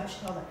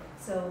 much taller.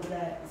 So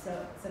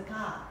the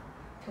gap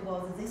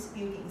towards this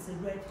building is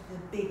relatively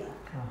bigger.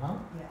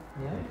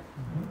 Yeah.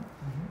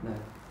 那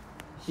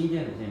新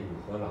建的建筑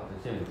和老的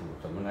建筑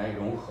怎么来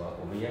融合？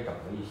我们也找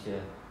了一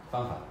些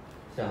方法，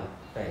像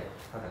在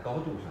它的高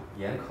度上，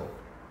檐口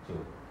就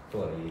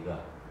做了一个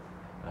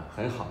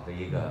很好的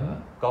一个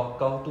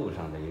高度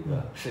上的一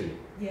个适应。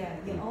Yeah,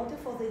 in order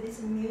for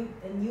this new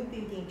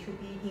building to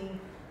be in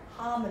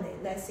harmony,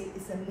 let's say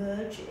it's a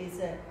merge, is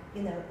a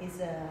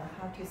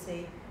how to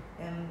say,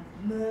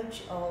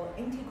 merge or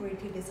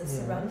integrated this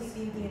surrounding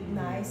building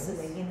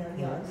nicely, in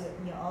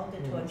order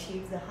to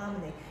achieve the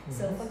harmony.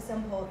 So, for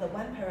example, the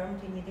one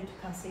parameter you need to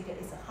consider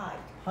is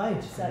height.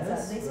 Height. So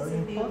this is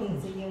a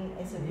building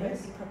is a very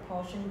big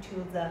proportion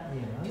to the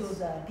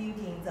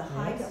building, the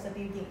height of the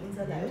building in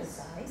the lateral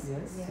size.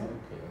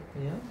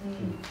 Yeah.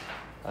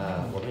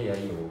 我们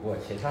也有过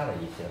其他的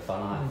一些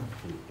方案，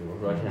比如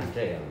说像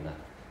这样的，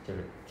就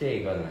是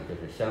这个呢，就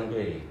是相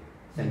对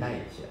现代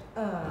一些。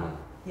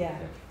Yeah.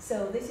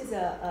 So this is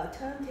a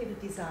alternative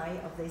design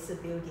of this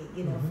building.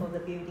 For the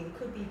building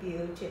could be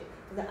built,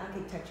 for the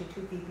architecture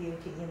to be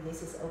built in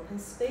this is open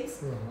space.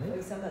 For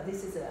example,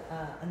 this is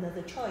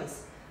another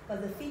choice.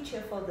 But the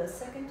feature for the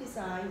second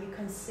design you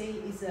can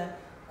see is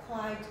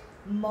quite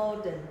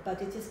modern,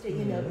 but it just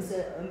it's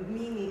a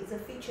meaning. The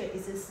feature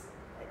is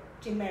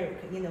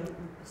generic,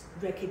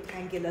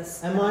 rectangular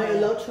style. Am I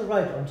allowed to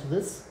write onto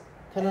this?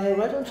 Can I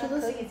write onto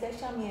this? Okay.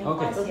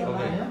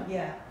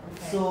 Yeah.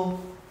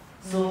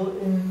 So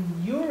in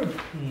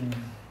European,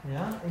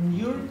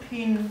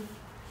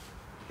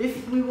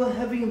 if we were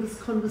having this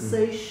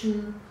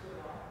conversation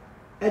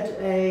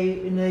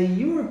in a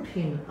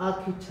European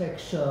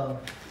architecture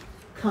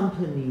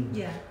company,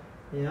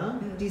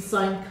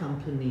 design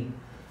company,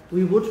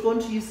 we would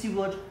want to use the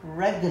word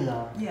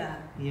regular.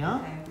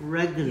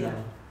 Regular.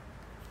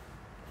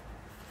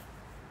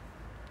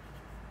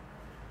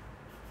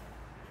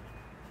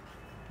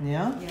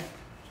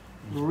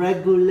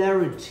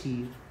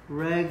 Regularity.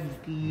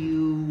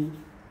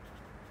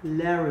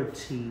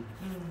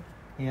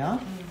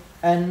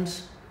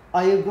 And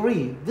I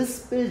agree,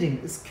 this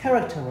building is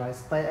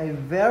characterized by a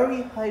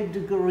very high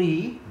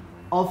degree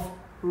of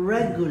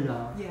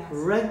regular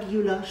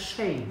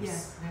shapes.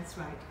 Yes, that's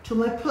right. To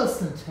my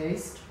personal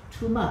taste,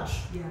 too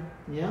much.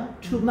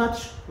 Too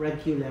much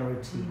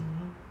regularity.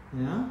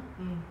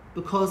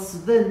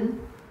 Because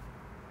then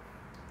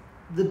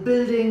the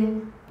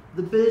building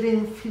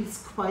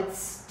feels quite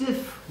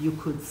stiff, you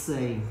could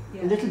say.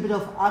 A little bit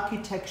of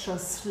architecture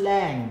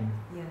slang.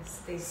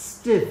 Yes,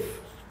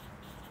 stiff.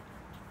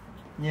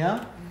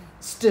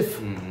 Stiff.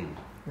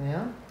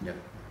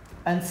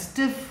 And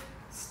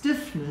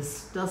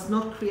stiffness does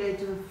not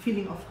create a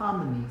feeling of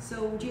harmony.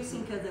 So do you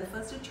think the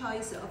first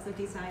choice of the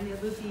designer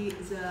will be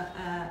the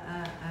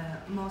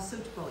more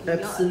suitable?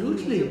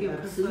 Absolutely.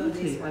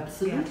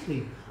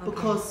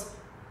 Because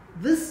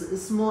this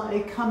is more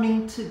a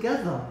coming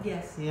together.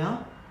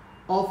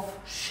 Of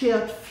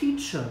shared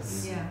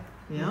features. Here,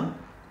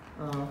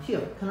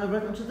 can I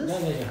write onto this?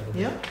 Okay.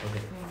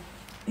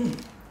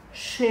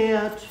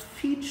 Shared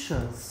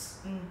features.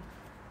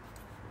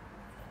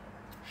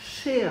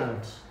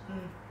 Shared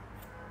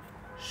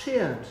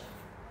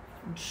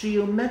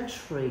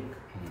geometric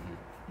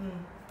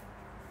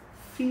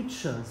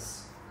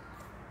features.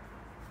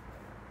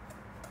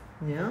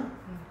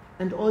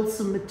 And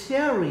also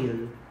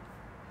material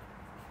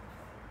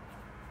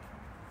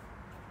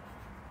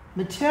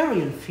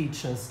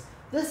features.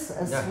 This,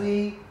 as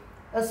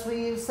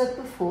we said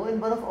before in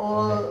one of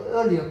our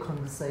earlier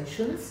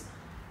conversations,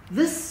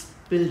 this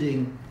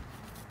building,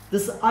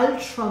 this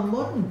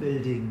ultra-modern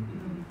building,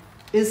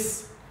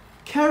 is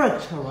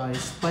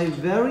characterized by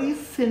very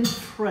thin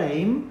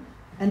frame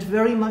and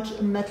very much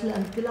a metal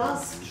and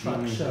glass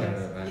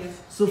structure.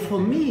 So for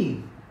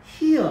me,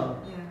 here,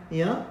 we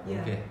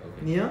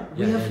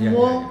have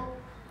more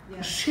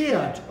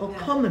shared or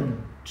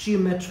common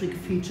geometric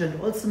feature and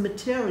also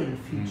material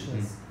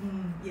features.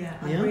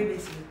 I agree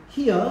with you.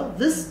 Here,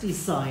 this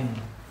design,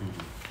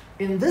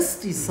 in this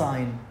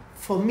design,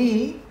 for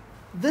me,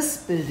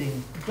 this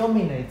building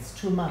dominates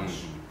too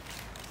much.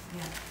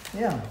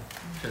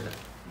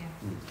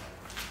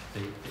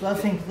 So I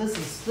think this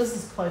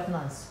is quite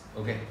nice.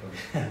 Okay.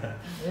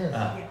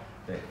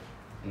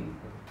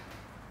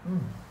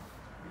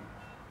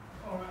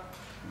 Alright.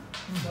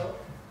 So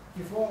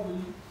before we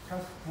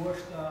just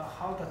watched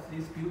how does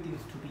these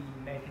buildings to be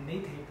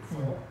imaginated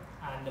for,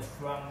 and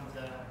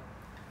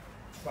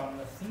from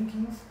the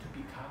thinkings to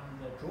become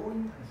the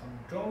drawing, and from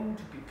drawing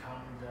to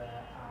become the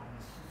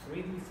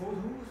 3D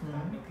photos,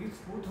 make these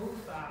photos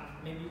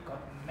maybe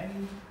got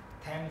many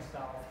times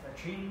of the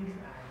change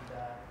and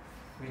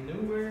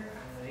renewal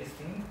and these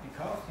things,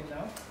 because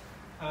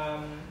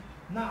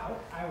now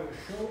I will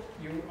show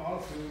you all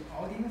to the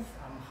audience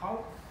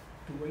how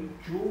do we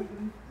draw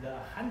the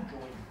hand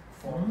drawing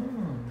for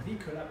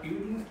particular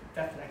buildings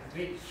just like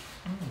this.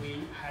 We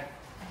have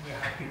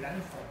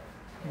designed for.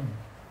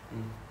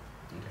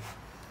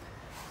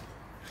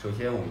 首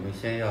先，我们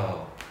先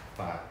要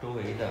把周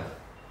围的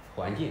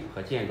环境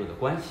和建筑的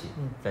关系，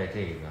在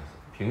这个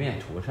平面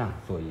图上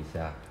做一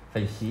下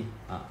分析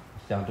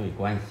相对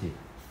关系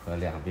和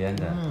两边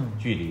的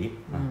距离。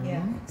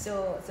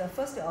So the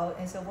first of all,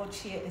 is what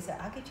here is the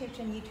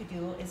architecture need to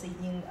do is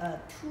in a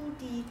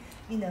 2D,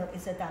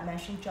 is a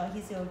dimension draw.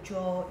 Is a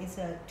draw is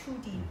a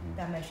 2D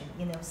dimension,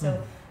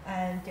 So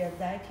and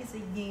that is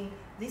in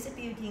this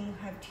building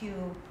have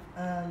to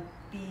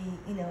be,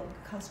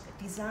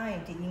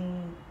 designed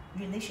in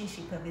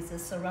relationship with the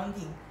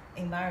surrounding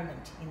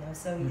environment.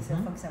 So it's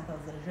for example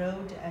the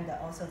road and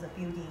also the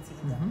buildings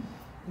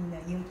in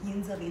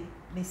the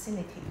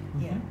vicinity.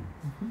 Yeah.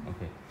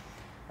 OK，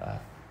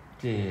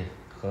 这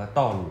和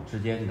道路之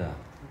间的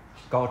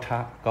高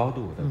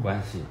度的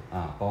关系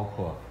啊，包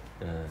括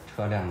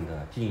车辆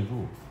的进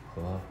入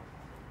和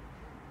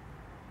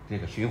这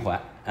个循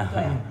环。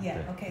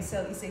Okay.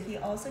 So he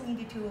also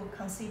needed to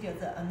consider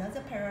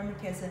another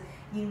parameters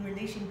in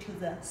relation to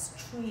the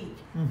street,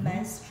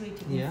 main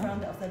street in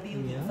front of the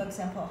building. For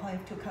example, how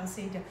to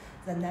consider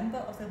the number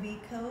of the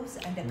vehicles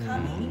and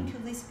coming into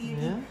this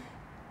building.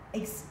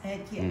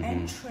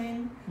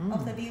 Entry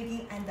of the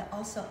building and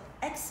also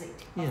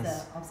exit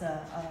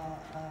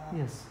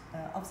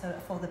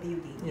for the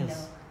building.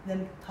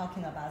 Them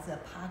talking about the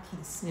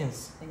parking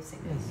space,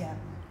 basically. Yeah.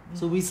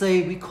 So we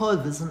call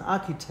this in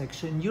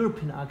architecture, in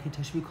European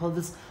architecture, we call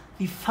this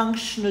the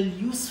functional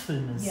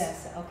usefulness.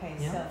 Yes. Okay.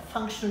 So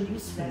functional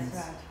usefulness.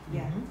 That's right.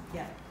 Yeah.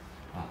 Yeah.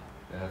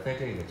 在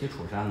这个基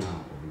础上呢，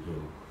我们就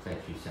再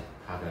去想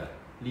它的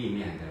立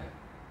面的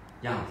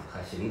样子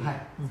和形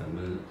态怎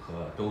么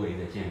和周围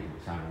的建筑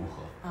相融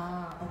合。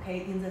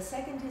Okay. In the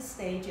second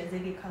stage, they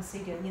will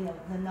consider,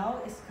 the now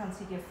is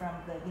considered from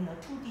the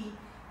 2D,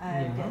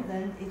 and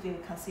then it will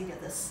consider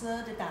the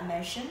third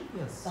dimension,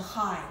 the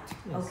height.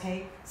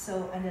 Okay.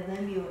 So and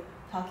then we're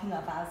talking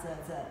about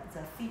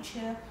the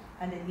feature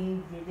and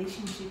in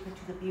relationship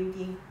to the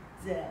building,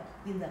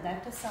 in the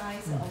left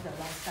side or the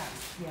right side.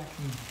 Yeah.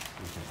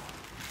 OK.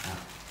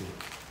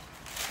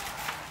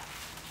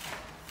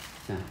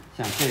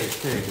 像这个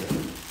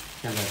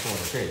现在做的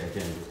这个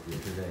建筑也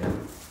是这样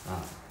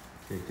啊，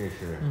这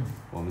是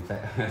我们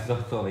在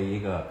作为一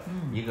个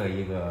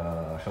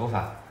手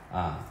法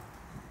啊，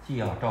既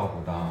要照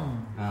顾到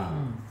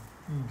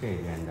这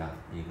边的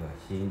一个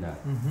新的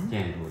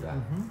建筑的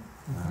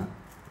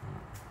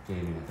这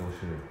里面都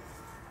是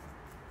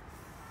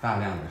大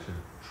量的是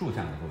竖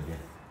向的构建。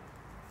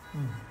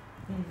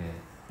OK，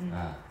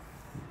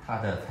 它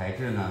的材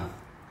质呢，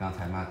刚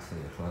才马克思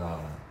也说到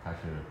了，它是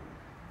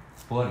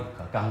玻璃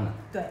和钢的。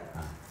对。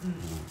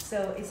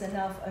So it's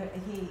enough.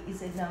 He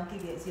is now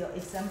giving us your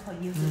example.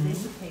 Use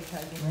this paper,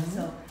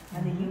 So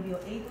and you will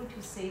able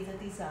to see the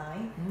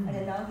design.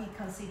 And now he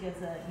considers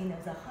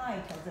the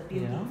height of the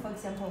building. For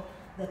example,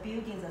 the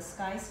building, the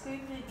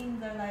skyscraper in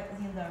the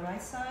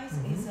right side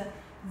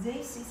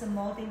this is a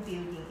modern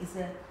building. Is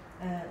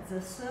the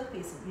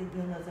surface, the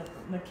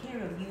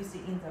material used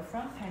in the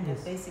front panel,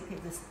 basically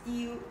the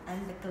steel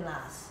and the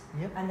glass.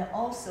 And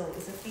also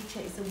it's a feature,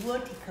 it's a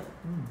vertical.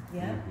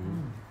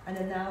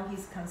 And now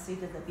he's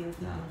considered the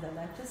building in the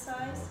left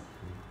side.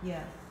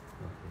 Yeah.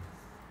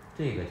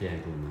 这个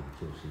建筑呢，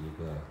就是一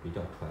个比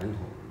较传统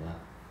的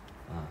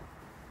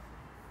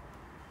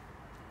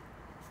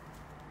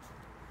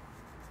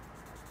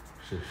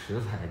是石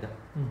材的，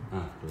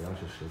主要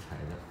是石材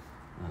的，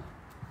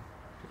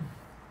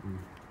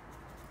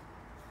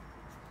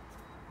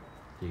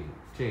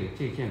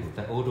这建筑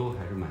在欧洲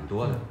还是蛮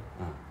多的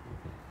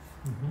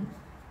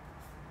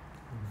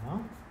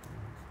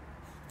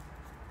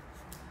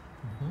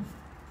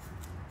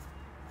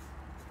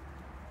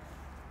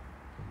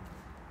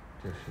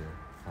这是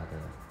它的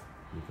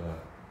一个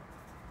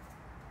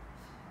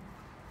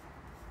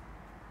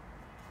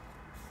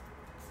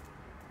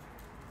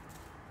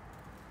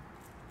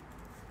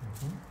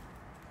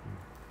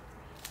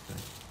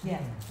Yeah.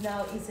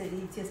 Now it's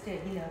just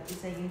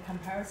it's in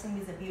comparison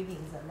with the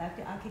buildings, the left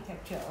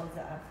architecture of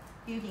the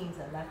buildings,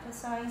 the left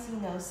side.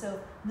 So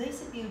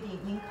this building,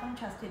 in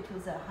contrast to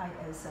the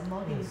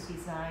modern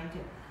designed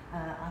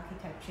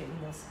architecture,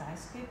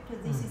 skyscraper.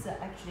 This is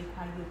actually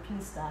quite European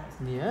style.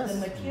 The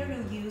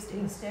material used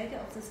instead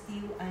of the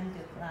steel and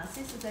the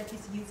glasses, that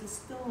is used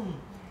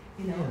stone,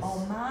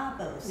 or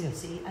marbles. You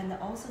see, and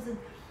also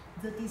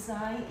the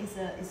design is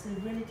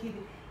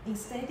relatively.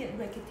 Instead of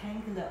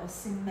rectangular or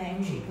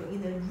symmetrical,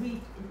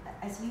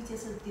 as you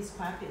just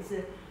described, it's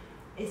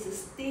a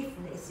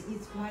stiffness.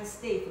 It's quite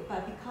stiff,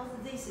 but because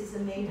this is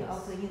made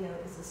of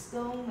it's a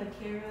stone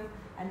material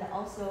and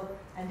also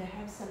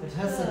have some. It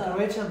has a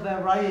greater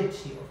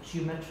variety of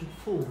geometric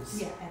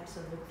forms. Yeah,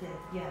 absolutely.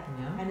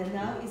 Yeah. And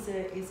now it's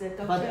a.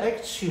 But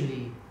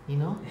actually,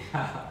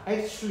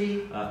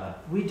 actually,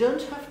 we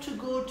don't have to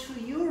go to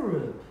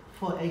Europe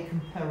for a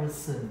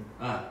comparison.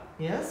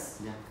 Yes.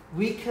 Yeah.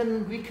 We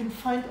can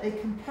find a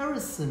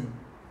comparison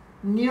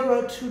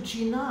nearer to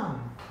Jinan.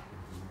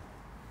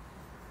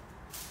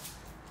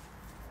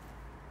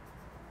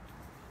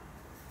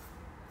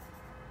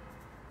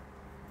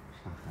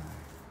 Shanghai.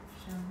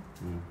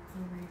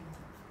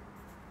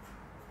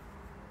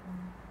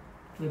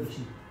 对不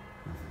起。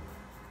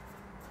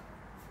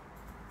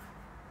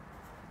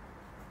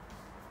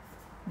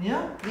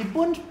Yeah, the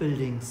Bund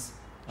buildings.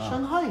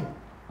 Shanghai.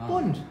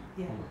 Bund.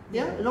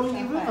 Yeah, along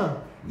the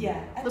river.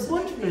 Yeah, the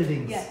Bund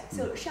buildings. Yeah,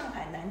 so 上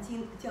海、南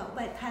京叫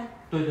外滩。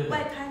对。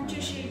外滩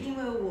就是因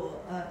为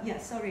我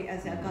sorry,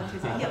 as I got to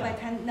say,外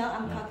滩。Now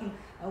I'm talking,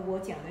 我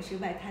讲的是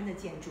外滩的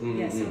建筑。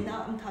Yeah, so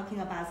now I'm talking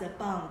about the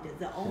Bund,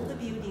 the old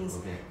buildings,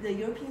 the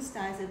European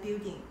style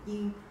building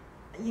in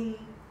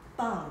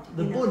bond.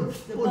 The bund,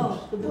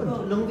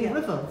 along the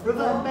river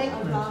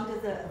embankment. Around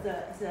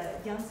the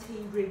Yangtze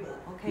River,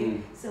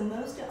 okay? So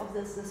most of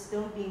the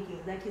stone building,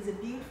 that is a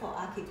beautiful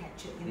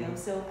architecture, you know,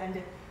 so, and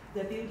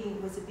the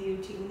building was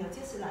built, you know,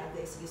 just like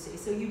this, you see.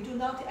 So you do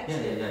not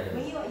actually,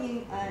 when you are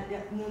in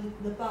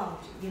the bond,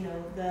 you know,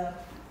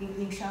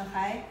 in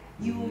Shanghai,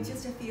 you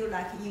just feel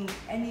like in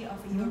any of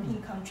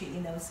European country,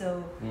 you know,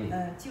 so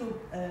就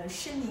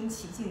身临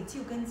其境，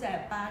就跟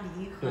在巴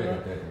黎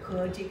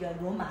和这个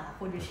罗马，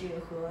或者是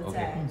和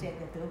在这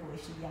个德国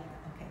是一样的。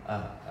OK。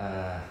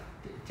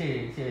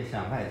这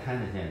像外滩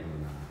的建筑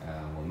呢，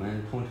我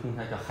们通称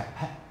它叫海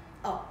派。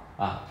哦。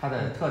啊，它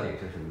的特点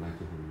是什么呢？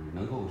就是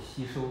能够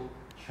吸收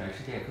全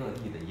世界各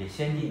地的一些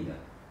先进的。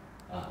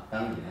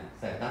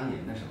在当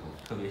年的时候，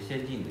特别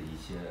先进的一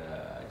些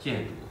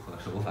建筑和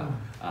手法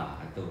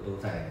都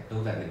在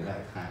那个外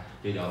滩，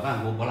就叫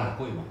万国博览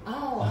会嘛。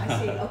Oh, I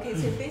see. Okay,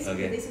 so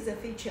basically this is a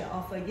feature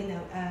of you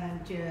know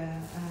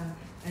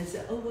as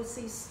an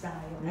overseas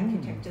style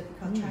architecture,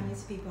 because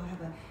Chinese people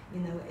have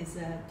is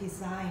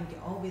designed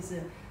always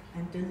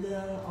and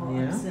learn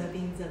or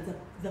observing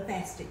the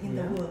best in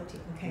the world.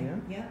 Okay,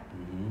 yeah.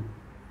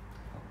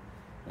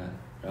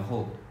 然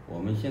后我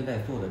们现在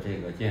做的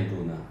这个建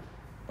筑呢，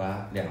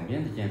把两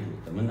边的建筑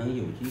怎么能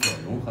有机的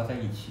融合在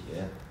一起？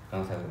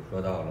刚才我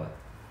说到了，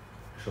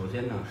首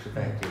先呢是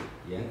在这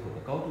檐口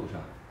的高度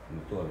上，我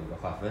们做了一个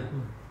划分，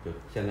就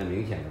现在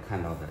明显的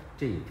看到的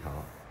这一条，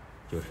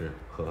就是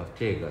和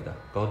这个的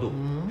高度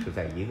是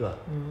在一个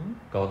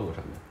高度上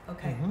的。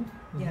OK，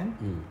 yeah。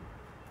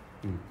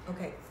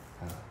OK。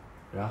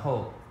然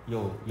后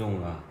又用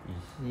了一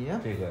些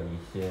这个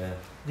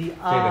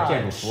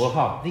建筑符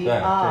号，对，这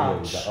有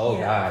一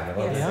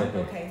个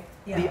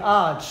OK。The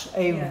arch,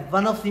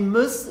 one of the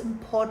most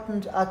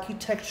important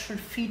architectural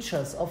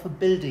features of a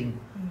building,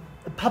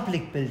 a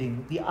public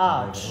building, the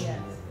arch.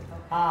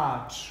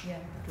 Arch.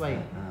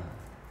 Right.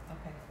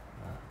 Okay.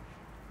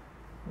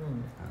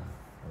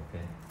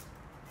 Okay.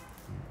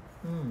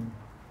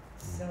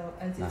 So,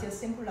 and to just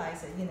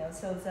symbolize it,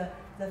 so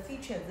the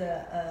feature,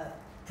 the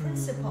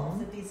principle of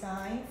the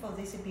design for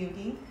this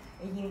building,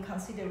 in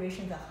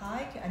consideration the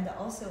height and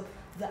also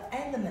the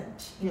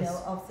element,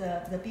 of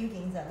the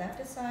building, the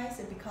left side,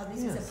 because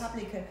this is a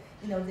public,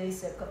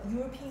 this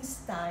European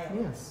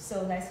style.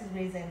 So that's the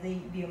reason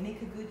they will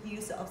make a good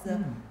use of the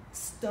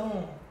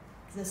stone,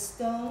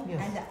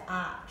 and the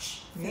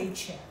arch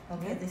feature.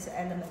 Okay, this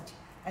element.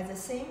 At the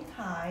same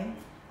time,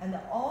 and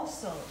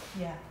also,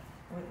 we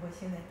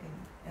现在给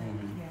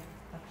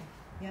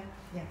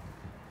okay,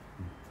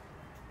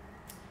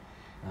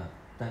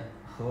 但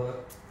和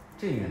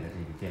这面的这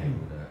个建筑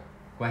的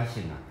关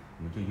系呢，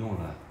我们就用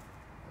了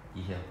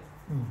一些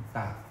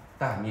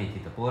大面积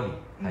的玻璃，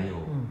还有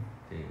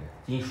这个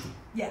金属。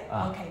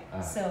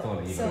做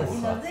了一个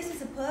融合。this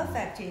is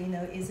perfect.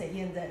 Is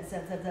in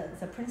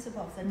the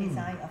principle of the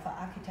design of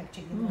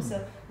architecture. So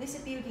this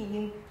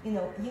building,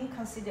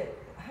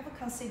 have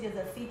considered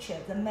the feature,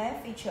 the main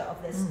feature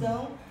of the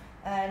stone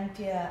and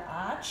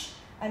arch.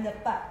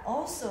 But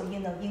also,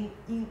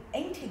 in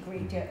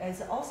integrated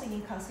as also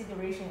in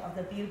consideration of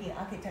the building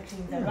architecture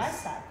in the right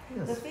side.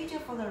 The feature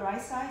for the right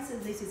side, so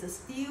this is a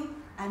steel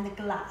and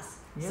glass.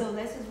 So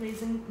that's the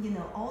reason,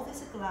 all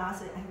this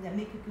glass and they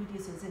make a good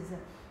use of this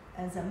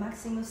as a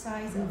maximum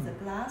size of the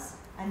glass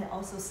and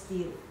also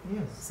steel.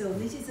 So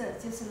this is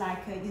just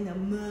like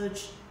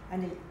merge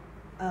and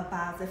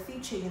about the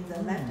feature in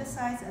the left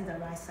side and the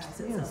right side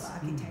of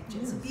architecture.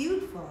 It's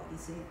beautiful, you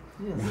see.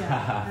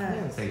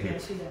 Thank you.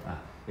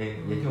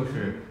 也就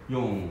是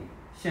用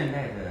现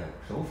代的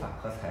手法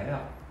和材料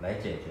来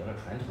解决了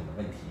传统的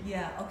问题。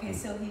Okay.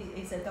 So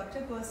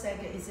Dr. Guo said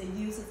it's a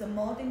use of the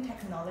modern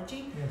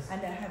technology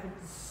and have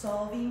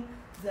solving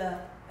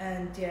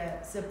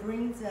so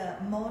bring the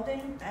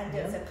modern and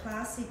the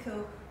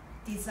classical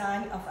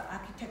design of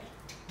architecture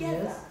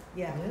together.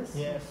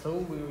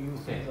 So we'll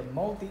use the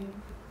modern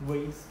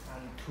ways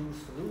and to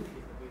solve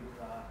it with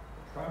the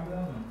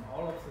problem and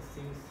all of the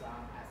things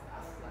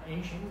as the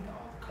ancient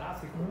or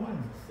classical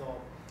ones. So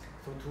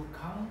to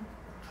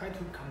try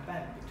to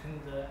combine between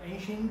the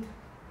ancient,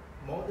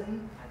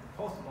 modern, and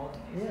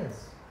postmodern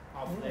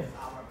of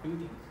our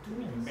buildings to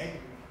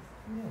imagine.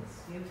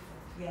 Beautiful.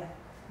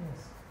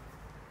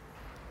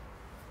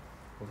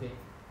 Okay.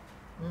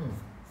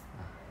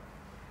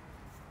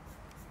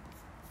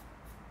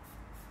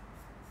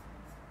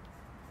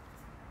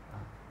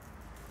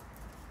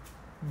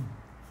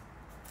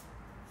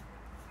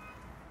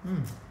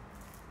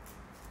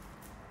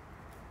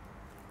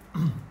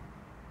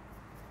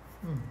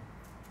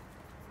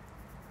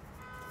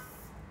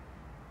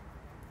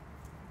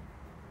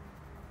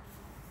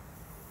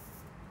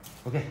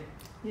 Okay.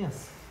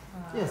 Yes.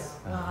 Thank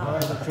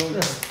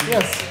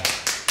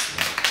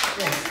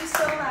you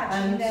so much.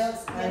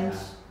 And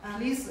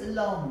please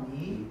allow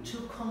me to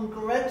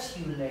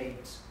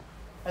congratulate.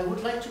 I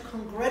would like to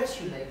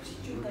congratulate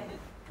you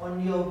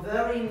on your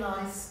very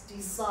nice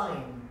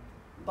design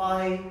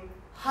by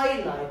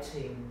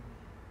highlighting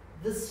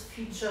this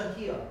feature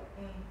here.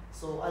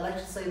 So I like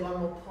to say one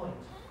more point.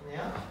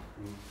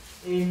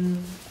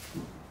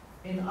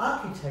 in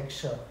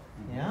architecture,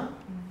 yeah,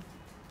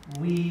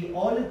 we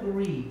all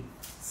agree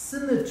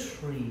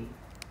symmetry,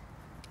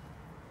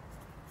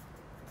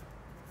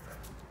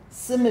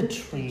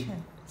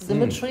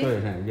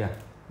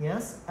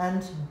 yes,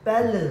 and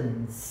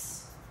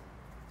balance,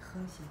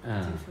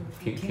 and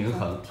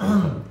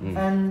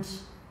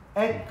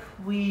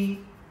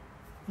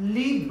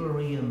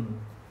equilibrium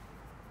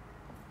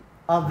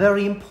are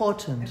very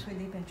important.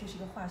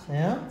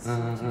 Yeah?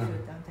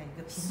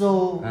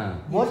 So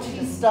what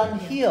he's done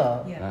here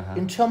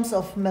in terms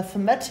of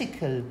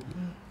mathematical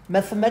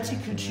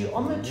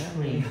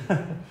geometry,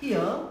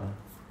 here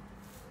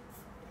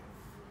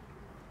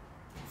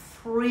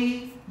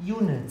 3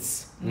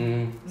 units,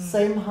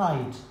 same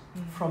height.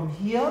 From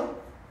here,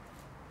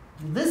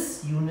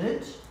 this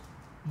unit,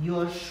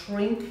 you're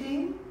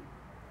shrinking,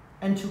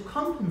 and to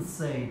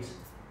compensate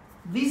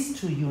these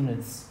 2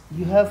 units,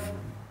 you have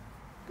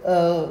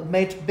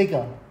made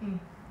bigger.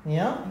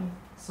 Yeah?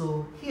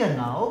 So here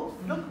now,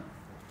 look,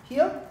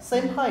 here,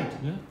 same height.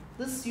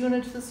 This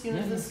unit, this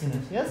unit, this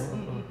unit, yes?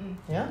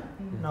 Yeah?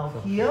 Now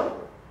here,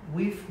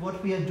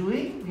 what we are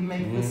doing, we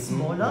make this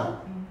smaller.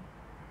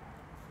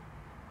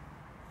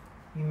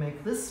 We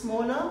make this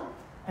smaller,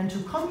 and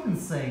to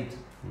compensate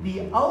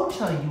the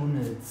outer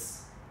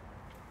units,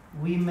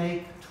 we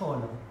make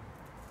taller.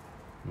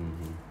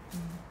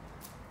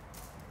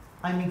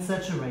 I'm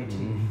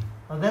exaggerating.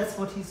 That's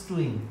what he's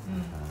doing.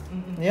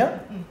 Yeah?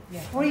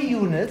 3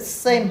 units,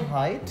 same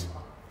height.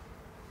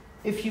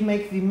 If you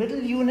make the middle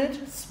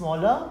unit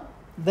smaller,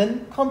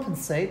 then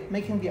compensate,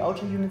 making the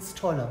outer units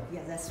taller.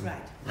 Yeah, that's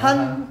right.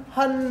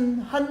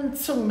 Han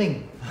Tsung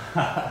Ming.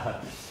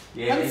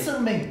 谢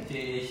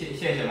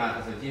谢马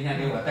克思，今天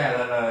给我带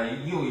来了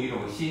又一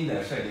种新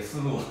的设计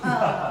思路。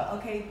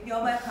Okay, you're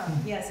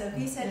welcome. Yeah, so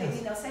he said,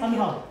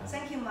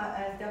 thank you,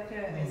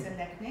 Dr.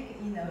 Neknik,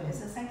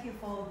 so thank you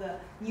for the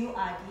new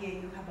idea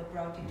you have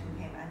brought it to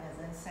him, and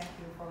then thank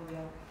you for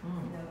your,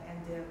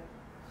 and the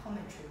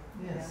commentary.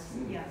 Yes.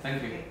 Yeah.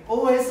 Thank you.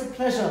 Always a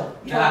pleasure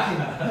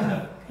talking.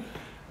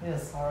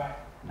 Yes. All right.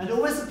 And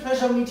always a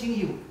pleasure meeting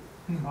you.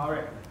 All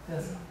right.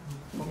 Yes.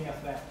 For me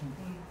as well.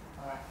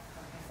 All right.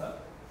 So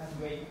as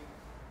we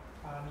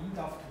end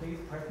of today's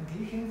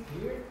presentation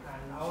here,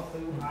 and also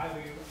I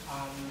will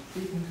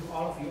speaking to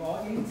all of your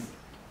audience.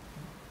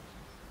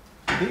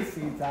 This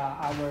is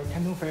our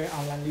Canton Fair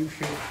online live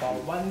show for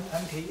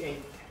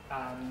 128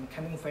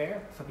 Canton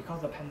Fair. So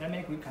because of the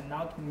pandemic, we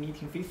cannot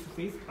meeting face to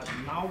face, but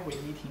now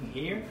we're meeting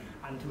here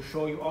and to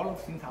show you all of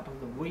things about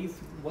the ways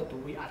what do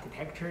we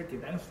architecture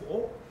design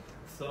for.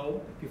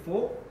 So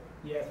before,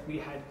 yes, we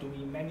had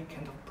doing many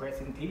kind of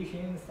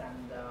presentations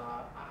and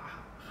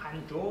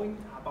hand drawing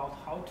about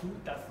how to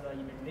does the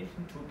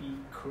imagination to be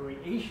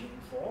creation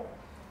for.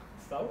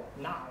 So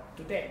now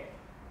today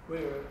we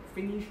will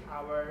finish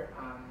our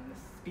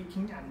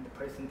speaking and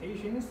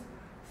presentations.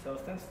 So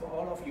thanks for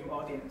all of you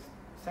audience.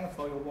 Thanks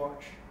for your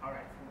watch. All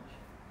right.